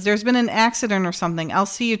Amanda says, "There's been an accident or something. I'll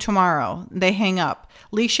see you tomorrow." They hang up.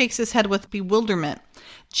 Lee shakes his head with bewilderment.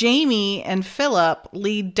 Jamie and Philip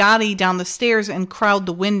lead Dottie down the stairs and crowd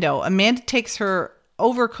the window. Amanda takes her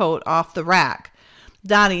overcoat off the rack.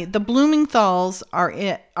 Dottie, the Blumenthal's are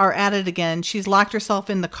at it again. She's locked herself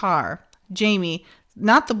in the car. Jamie,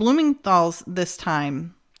 not the Blumenthal's this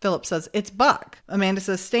time. Philip says, "It's Buck." Amanda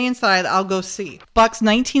says, "Stay inside. I'll go see." Buck's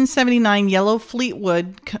 1979 yellow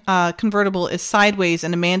Fleetwood convertible is sideways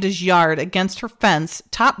in Amanda's yard against her fence,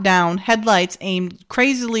 top down, headlights aimed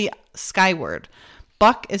crazily skyward.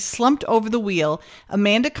 Buck is slumped over the wheel.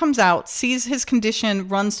 Amanda comes out, sees his condition,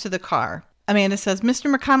 runs to the car. Amanda says,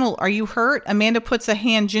 "Mr. McConnell, are you hurt?" Amanda puts a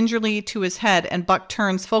hand gingerly to his head, and Buck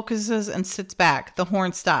turns, focuses, and sits back. The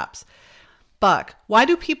horn stops. Buck, why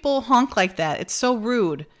do people honk like that? It's so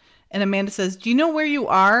rude. And Amanda says, "Do you know where you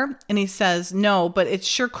are?" And he says, "No, but it's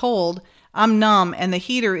sure cold. I'm numb, and the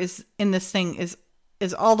heater is in this thing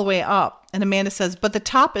is all the way up." And Amanda says, "But the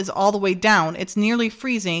top is all the way down. It's nearly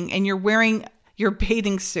freezing, and you're wearing your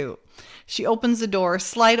bathing suit." She opens the door.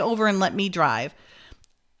 "Slide over and let me drive."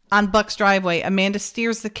 On Buck's driveway, Amanda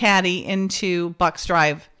steers the caddy into Buck's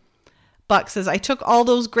drive. Buck says, "I took all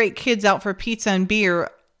those great kids out for pizza and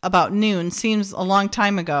beer about noon. Seems a long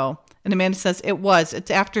time ago." And Amanda says, "It was. It's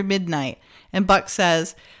after midnight." And Buck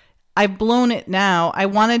says, "I've blown it now. I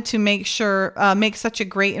wanted to make such a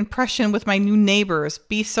great impression with my new neighbors.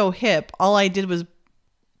 Be so hip. All I did was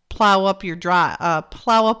plow up your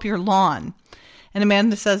lawn." And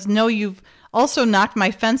Amanda says, "No, you've also knocked my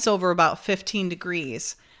fence over about 15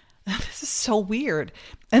 degrees. This is so weird.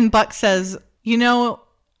 And Buck says,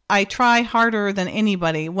 "I try harder than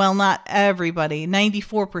anybody. Well, not everybody.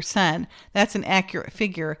 94%. That's an accurate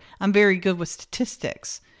figure. I'm very good with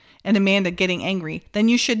statistics." And Amanda, getting angry, "Then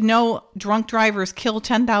you should know drunk drivers kill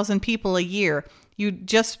 10,000 people a year. You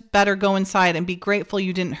just better go inside and be grateful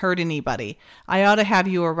you didn't hurt anybody. I ought to have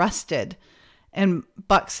you arrested." And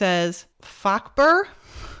Buck says, Focbir?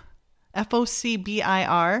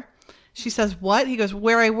 Focbir. She says, what? He goes,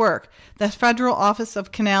 where I work, the Federal Office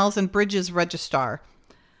of Canals and Bridges Registrar.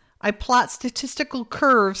 I plot statistical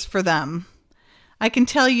curves for them. I can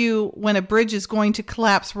tell you when a bridge is going to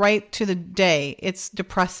collapse right to the day. It's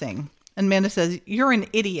depressing. And Amanda says, you're an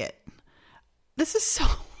idiot. This is so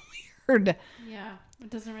weird. Yeah, it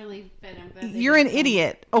doesn't really fit him. You're an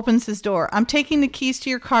idiot. Opens his door. I'm taking the keys to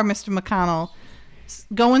your car, Mr. McConnell.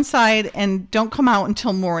 Go inside and don't come out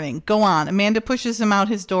until morning. Go on. Amanda pushes him out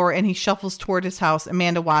his door and he shuffles toward his house.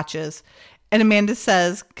 Amanda watches. And Amanda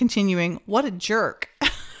says, continuing, what a jerk.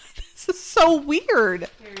 This is so weird.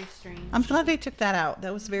 Very strange. I'm glad they took that out.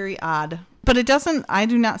 That was very odd. But I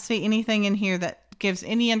do not see anything in here that gives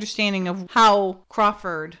any understanding of how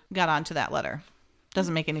Crawford got onto that letter.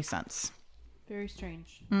 Doesn't make any sense. Very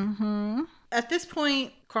strange. Mm-hmm. At this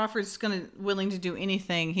point, Crawford's willing to do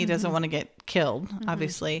anything. He doesn't want to get killed,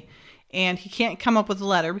 obviously. And he can't come up with a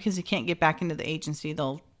letter because he can't get back into the agency.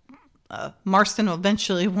 Marston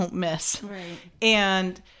eventually won't miss. Right.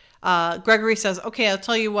 And Gregory says, okay, I'll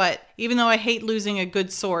tell you what. Even though I hate losing a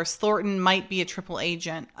good source, Thornton might be a triple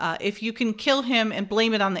agent. If you can kill him and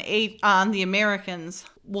blame it on the Americans,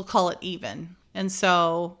 we'll call it even. And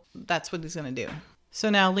so that's what he's going to do. So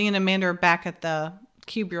now Lee and Amanda are back at the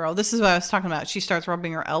Q Bureau. This is what I was talking about. She starts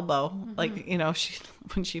rubbing her elbow,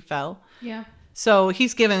 when she fell. Yeah. So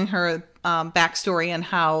he's giving her backstory on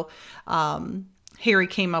how Harry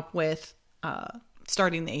came up with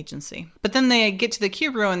starting the agency. But then they get to the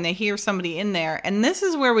Q Bureau and they hear somebody in there. And this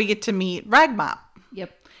is where we get to meet Ragmop. Yep.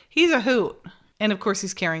 He's a hoot. And of course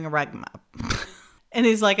he's carrying a Ragmop. And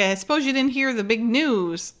he's like, I suppose you didn't hear the big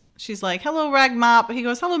news. She's like, hello, Ragmop. He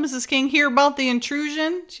goes, hello, Mrs. King. Hear about the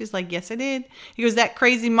intrusion? She's like, yes, I did. He goes, that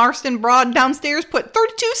crazy Marston broad downstairs put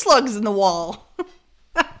 32 slugs in the wall.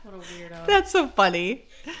 What a weirdo. That's so funny.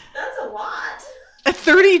 That's a lot.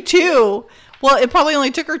 32? Well, it probably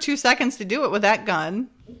only took her 2 seconds to do it with that gun.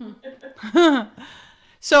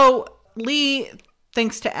 So Lee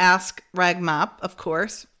thinks to ask Ragmop, of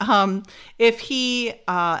course, if he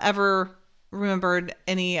ever remembered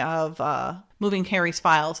any of moving Harry's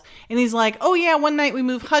files. And he's like, oh yeah, one night we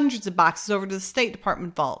moved hundreds of boxes over to the State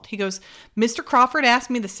Department vault. He goes, Mr. Crawford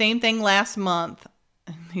asked me the same thing last month.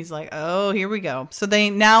 And he's like, oh, here we go. So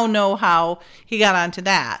they now know how he got onto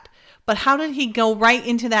that. But how did he go right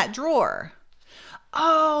into that drawer?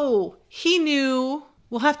 Oh, he knew.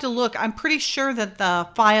 We'll have to look. I'm pretty sure that the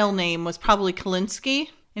file name was probably Kalinsky,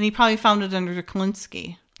 and he probably found it under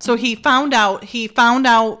Kalinsky. So he found out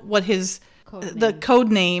what his code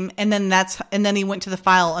name, and then he went to the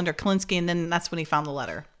file under Kalinsky, and then that's when he found the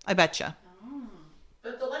letter. I betcha. Oh.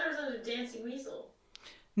 But the letter's under Dancing Weasel.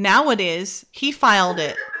 Now it is. He filed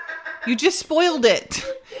it. You just spoiled it.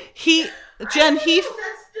 He filed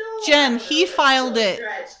it.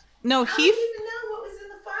 No, How do you even know what was in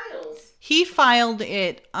the files? He filed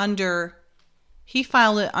it under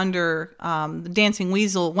the Dancing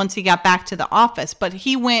Weasel once he got back to the office, but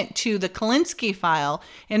he went to the Kalinsky file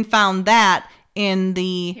and found that in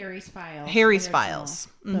the Harry's files.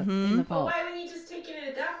 Mm-hmm. Well, why wouldn't he just take it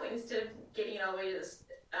at that point instead of getting it all the way to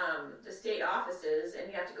the state offices and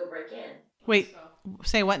you have to go break in? Wait,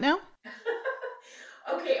 say what now?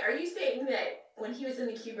 Okay, are you saying that when he was in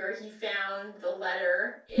the Q Bureau, he found the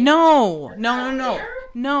letter? No.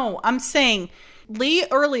 I'm saying Lee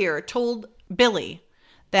earlier told Billy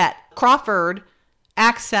that Crawford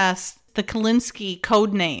accessed the Kalinsky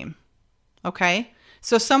code name. Okay?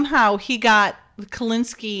 So somehow he got the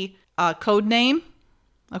Kalinsky code name.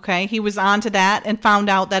 Okay? He was onto that and found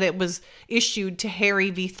out that it was issued to Harry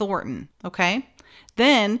V. Thornton. Okay?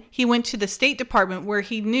 Then he went to the State Department where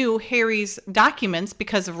he knew Harry's documents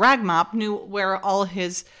because of Ragmop, knew where all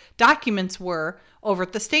his documents were over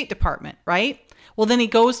at the State Department, right? Well, then he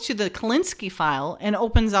goes to the Kalinsky file and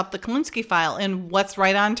opens up the Kalinsky file, and what's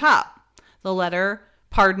right on top? The letter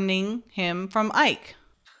pardoning him from Ike.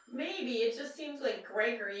 Maybe. It just seems like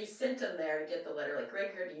Gregory sent him there to get the letter. Like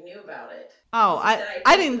Gregory already knew about it. Oh,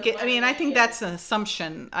 I didn't get... I mean, I think that's an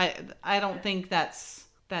assumption. I don't think that's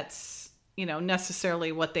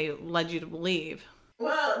necessarily what they led you to believe.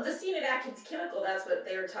 Well, the scene at Atkins Chemical, that's what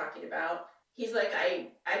they were talking about. He's like, I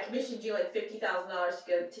commissioned you like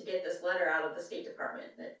 $50,000 to get this letter out of the State Department.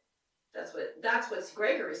 That's what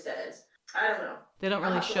Gregory says. I don't know. They don't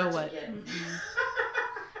really show what.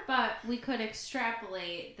 But we could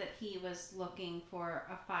extrapolate that he was looking for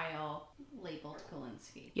a file labeled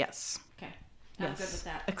Kalinsky. Yes. Okay. I'm good with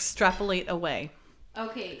that. Extrapolate away.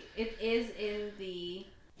 Okay. It is in the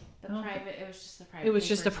It was just the private. It was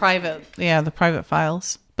just papers. a private, the private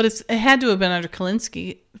files. But it had to have been under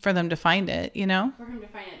Kalinsky for them to find it, you know? For him to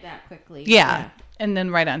find it that quickly. Yeah. And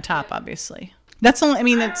then right on top, obviously. That's only. I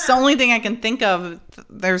mean, it's the only thing I can think of.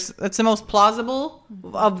 It's the most plausible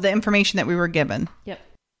of the information that we were given. Yep.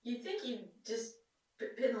 You'd think you'd just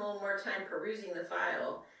put in a little more time perusing the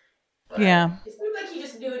file. But Yeah. It seemed like he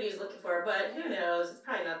just knew what he was looking for, but who knows? It's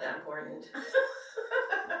probably not that important.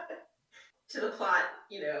 To the plot,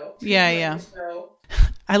 you know. Yeah.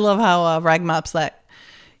 I love how Ragmop's like,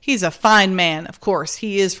 he's a fine man. Of course,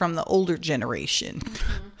 he is from the older generation.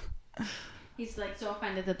 Mm-hmm. He's like so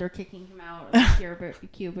offended that they're kicking him out of the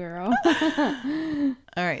Q Bureau. All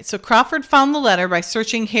right. So Crawford found the letter by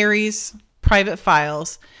searching Harry's private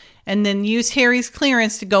files and then used Harry's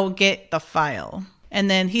clearance to go get the file. And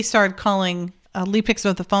then he started calling, Lee picks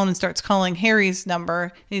up the phone and starts calling Harry's number.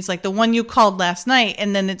 And he's like, the one you called last night.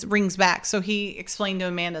 And then it rings back. So he explained to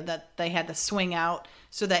Amanda that they had to swing out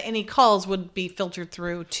so that any calls would be filtered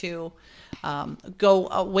through to go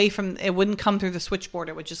away from, it wouldn't come through the switchboard.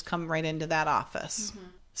 It would just come right into that office. Mm-hmm.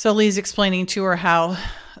 So Lee's explaining to her how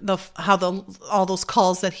all those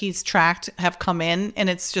calls that he's tracked have come in, and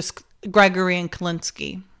it's just Gregory and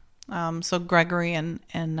Kalinsky. So Gregory and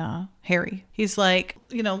Harry. He's like,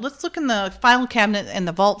 let's look in the file cabinet and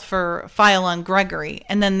the vault for a file on Gregory.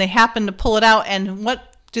 And then they happen to pull it out, and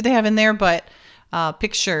what do they have in there but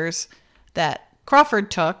pictures that Crawford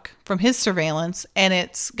took from his surveillance, and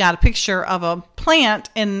it's got a picture of a plant,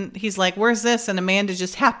 and he's like, where's this? And Amanda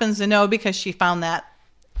just happens to know because she found that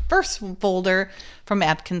first folder from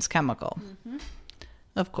Atkins Chemical. Mm-hmm.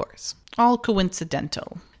 Of course. All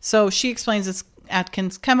coincidental. So she explains it's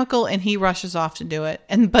Atkins Chemical, and he rushes off to do it,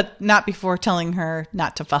 but not before telling her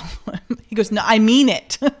not to follow him. He goes, no, I mean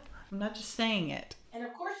it. I'm not just saying it. And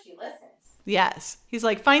of course she listens. Yes. He's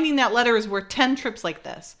like, finding that letter is worth 10 trips like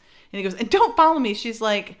this. And he goes, and don't follow me. She's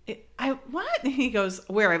like, what? And he goes,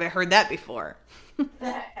 where have I heard that before?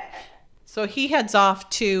 So he heads off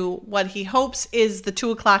to what he hopes is the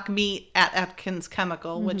 2:00 meet at Atkins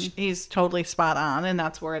Chemical, mm-hmm. which he's totally spot on, and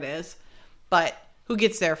that's where it is. But who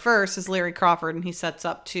gets there first is Larry Crawford, and he sets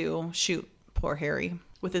up to shoot poor Harry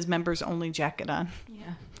with his members only jacket on.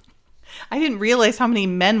 Yeah. I didn't realize how many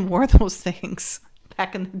men wore those things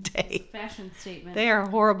back in the day. Fashion statement. They are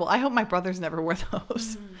horrible. I hope my brothers never wear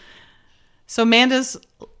those. Mm-hmm. So Amanda's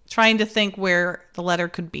trying to think where the letter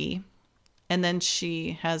could be. And then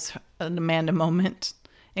she has an Amanda moment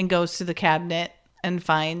and goes to the cabinet and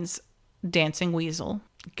finds Dancing Weasel.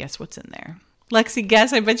 Guess what's in there? Lexi,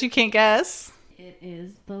 guess. I bet you can't guess. It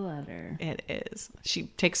is the letter. It is. She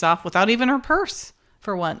takes off without even her purse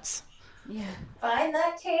for once. Yeah. Find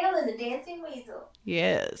that tail in the Dancing Weasel.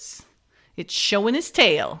 Yes. It's showing his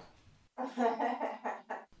tail.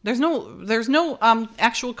 There's no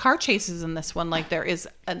actual car chases in this one like there is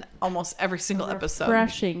in almost every single episode.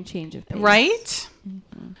 Refreshing change of pace. Right?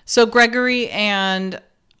 Mm-hmm. So Gregory and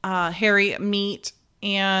Harry meet,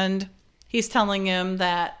 and he's telling him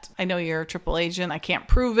that, I know you're a triple agent. I can't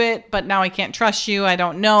prove it, but now I can't trust you. I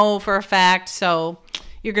don't know for a fact, so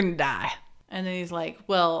you're going to die. And then he's like,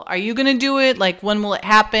 well, are you going to do it? Like, when will it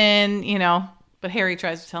happen? But Harry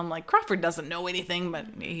tries to tell him, like, Crawford doesn't know anything, but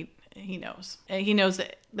he knows. He knows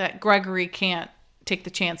that Gregory can't take the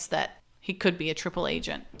chance that he could be a triple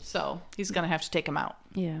agent. So he's going to have to take him out.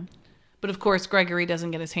 Yeah. But of course, Gregory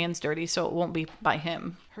doesn't get his hands dirty, so it won't be by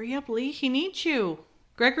him. Hurry up, Lee. He needs you.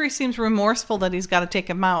 Gregory seems remorseful that he's got to take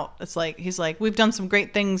him out. He's like, we've done some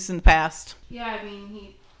great things in the past. Yeah, I mean,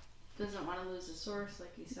 he doesn't want to lose his source,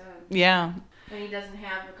 like he said. Yeah. And he doesn't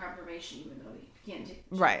have the confirmation, even though he can't take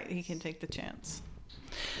the chance. Right, he can take the chance.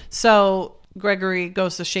 So Gregory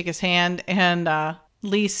goes to shake his hand, and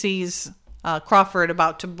Lee sees Crawford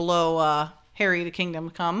about to blow Harry to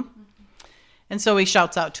Kingdom Come. Mm-hmm. And so he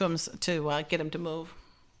shouts out to him to get him to move.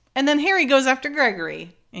 And then Harry goes after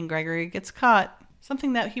Gregory, and Gregory gets caught.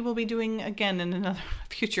 Something that he will be doing again in another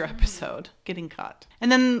future episode, getting caught.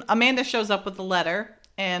 And then Amanda shows up with the letter,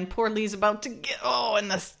 and poor Lee's about to get, in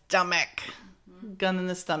the stomach. Mm-hmm. Gun in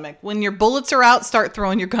the stomach. When your bullets are out, start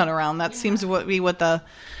throwing your gun around. That seems to be what the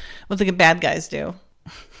bad guys do.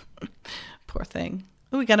 Poor thing.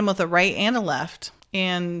 Oh, we got him with a right and a left.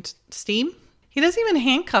 And steam? He doesn't even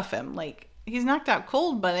handcuff him. Like, he's knocked out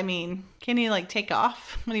cold, but I mean, can he take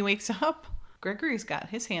off when he wakes up? Gregory's got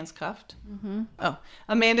his hands cuffed. Mm-hmm. Oh,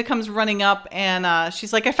 Amanda comes running up, and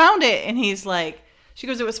she's like, I found it. And he's like, she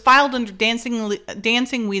goes, it was filed under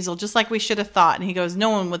Dancing Weasel, just like we should have thought. And he goes,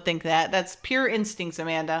 no one would think that. That's pure instincts,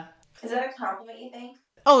 Amanda. Is that a compliment, you think?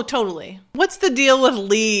 Oh, totally. What's the deal with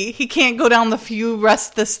Lee? He can't go down the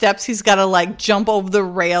rest of the steps. He's got to jump over the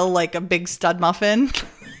rail like a big stud muffin.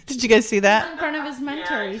 Did you guys see that? In front of his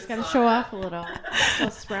mentor. He's got to show off a little. So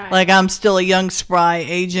spry. Like, I'm still a young spry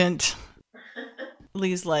agent.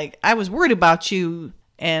 Lee's like, I was worried about you.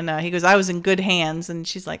 And he goes, I was in good hands. And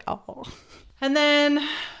she's like, oh. And then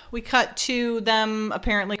we cut to them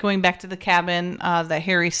apparently going back to the cabin that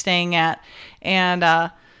Harry's staying at.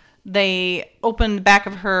 And they open the back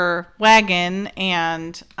of her wagon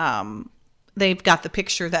and they've got the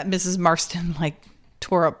picture that Mrs. Marston like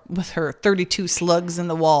tore up with her 32 slugs in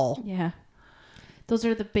the wall. Yeah. Those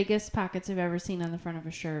are the biggest pockets I've ever seen on the front of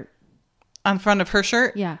a shirt. On front of her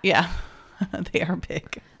shirt? Yeah. Yeah. They are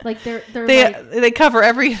big. Like they cover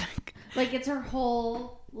everything. Like it's her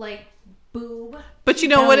whole like boob. But you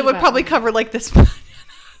know what? It would probably cover like this.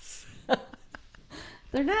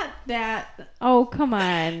 They're not that. Oh, come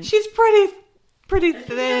on. She's pretty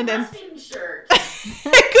thin and shirt.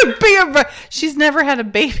 It could be she's never had a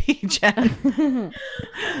baby, Jen.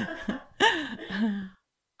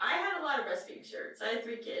 I had a lot of breastfeeding shirts. I had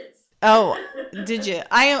 3 kids. Oh, did you?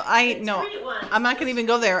 I no. I'm not going to even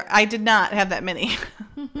go there. I did not have that many.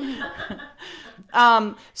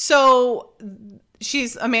 So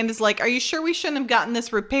Amanda's like, are you sure we shouldn't have gotten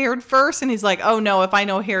this repaired first? And he's like, oh no, if I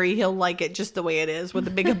know Harry, he'll like it just the way it is with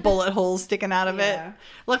the big bullet holes sticking out of it.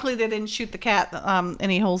 Luckily they didn't shoot the cat,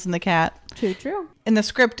 any holes in the cat. True. In the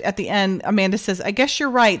script at the end, Amanda says, I guess you're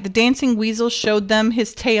right. The dancing weasel showed them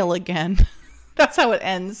his tail again. That's how it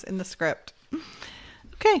ends in the script.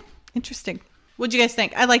 Okay. Interesting. What'd you guys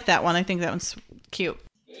think? I like that one. I think that one's cute.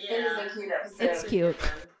 Yeah. It is a cute episode. It's cute.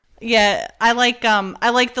 Yeah, I like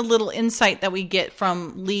the little insight that we get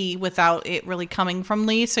from Lee without it really coming from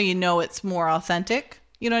Lee, so you know it's more authentic.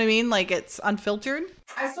 You know what I mean? Like it's unfiltered.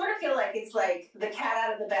 I sort of feel like it's like the cat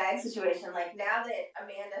out of the bag situation. Like now that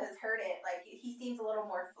Amanda has heard it, like he seems a little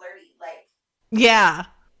more flirty. Like yeah.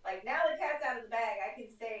 Like now the cat's out of the bag, I can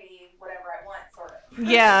say whatever I want, sort of.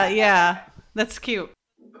 Yeah. That's cute.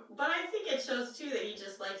 But I think it shows too that he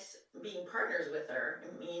just likes being partners with her.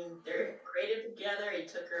 I mean, they're creative together. He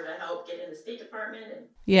took her to help get in the State Department.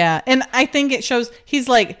 Yeah, and I think it shows he's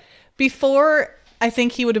like, before I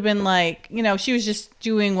think he would have been like, you know, she was just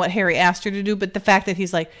doing what Harry asked her to do. But the fact that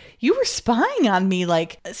he's like, you were spying on me,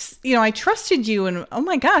 like, you know, I trusted you. And oh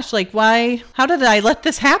my gosh, like, why, how did I let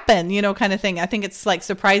this happen? You know, kind of thing. I think it's like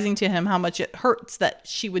surprising to him how much it hurts that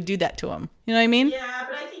she would do that to him. You know what I mean? Yeah,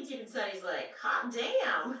 but I think deep inside he's like, hot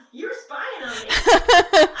damn, you were spying on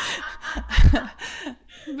me.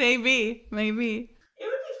 Maybe. It would be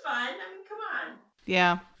fun. I mean, come on.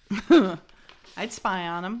 Yeah. I'd spy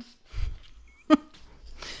on him.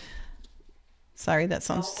 Sorry, that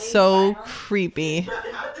sounds so creepy.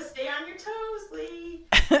 How to stay on your toes, Lee.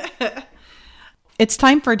 It's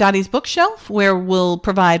time for Dottie's Bookshelf, where we'll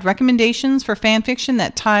provide recommendations for fan fiction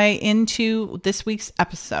that tie into this week's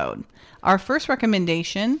episode. Our first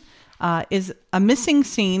recommendation is a missing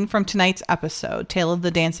scene from tonight's episode, Tale of the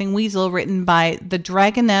Dancing Weasel, written by the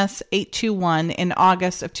Dragoness 821 in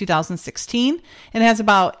August of 2016. It has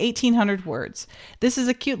about 1,800 words. This is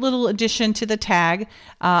a cute little addition to the tag.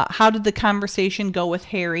 How did the conversation go with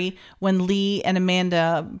Harry when Lee and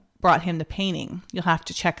Amanda brought him the painting? You'll have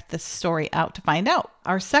to check this story out to find out.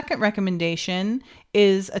 Our second recommendation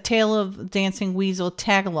is A Tale of the Dancing Weasel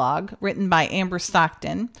Tagalog, written by Amber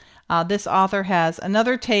Stockton. This author has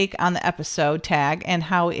another take on the episode tag and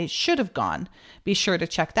how it should have gone. Be sure to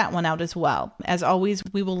check that one out as well. As always,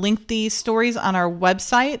 we will link these stories on our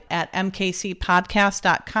website at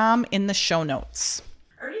mkcpodcast.com in the show notes.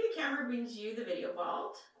 Ernie the Camera brings you the video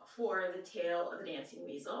vault for The Tale of the Dancing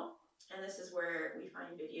Weasel. And this is where we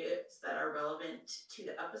find videos that are relevant to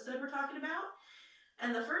the episode we're talking about.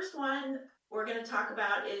 And the first one we're going to talk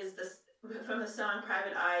about is this from the song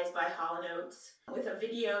Private Eyes by Hall & Oates, with a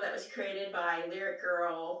video that was created by Lyric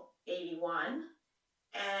Girl 81.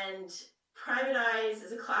 And Private Eyes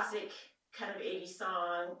is a classic kind of 80s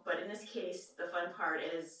song, but in this case, the fun part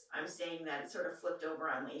is I'm saying that it sort of flipped over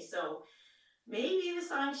on Lee. So maybe the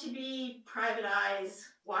song should be Private Eyes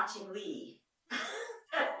watching Lee.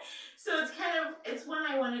 So it's one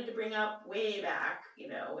I wanted to bring up way back, you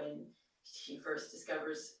know, when she first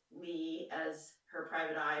discovers Lee as her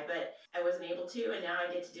private eye, but I wasn't able to, and now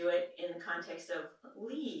I get to do it in the context of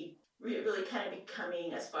Lee really kind of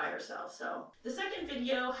becoming a spy herself. So the second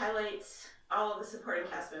video highlights all of the supporting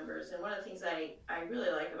cast members, and one of the things I really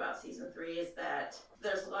like about season 3 is that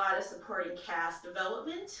there's a lot of supporting cast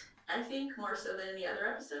development, I think, more so than in the other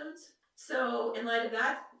episodes. So in light of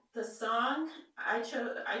that, the song I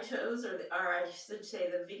chose, or I should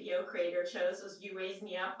say the video creator chose, was You Raise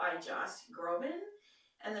Me Up by Josh Groban.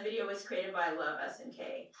 And the video was created by Love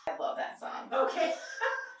SNK. I love that song. Okay.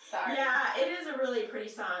 Sorry. Yeah, it is a really pretty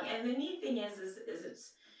song. And the neat thing is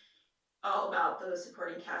it's all about those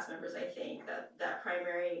supporting cast members, I think. That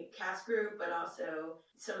primary cast group, but also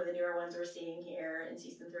some of the newer ones we're seeing here in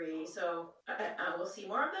season 3. So we'll see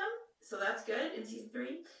more of them. So that's good in season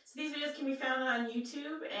 3. So these videos can be found on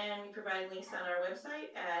YouTube, and we provide links on our website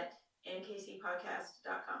at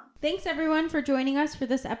nkcpodcast.com. Thanks everyone for joining us for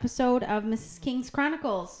this episode of Mrs. King's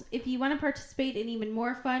Chronicles. If you want to participate in even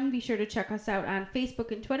more fun, be sure to check us out on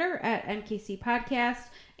Facebook and Twitter at NKC Podcast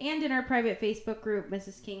and in our private Facebook group,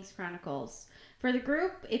 Mrs. King's Chronicles. For the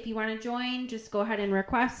group, if you want to join, just go ahead and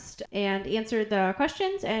request and answer the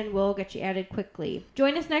questions and we'll get you added quickly.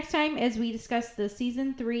 Join us next time as we discuss the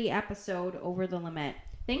season 3 episode, Over the Limit.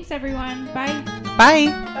 Thanks everyone. Bye. Bye.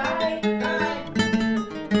 Bye. Bye.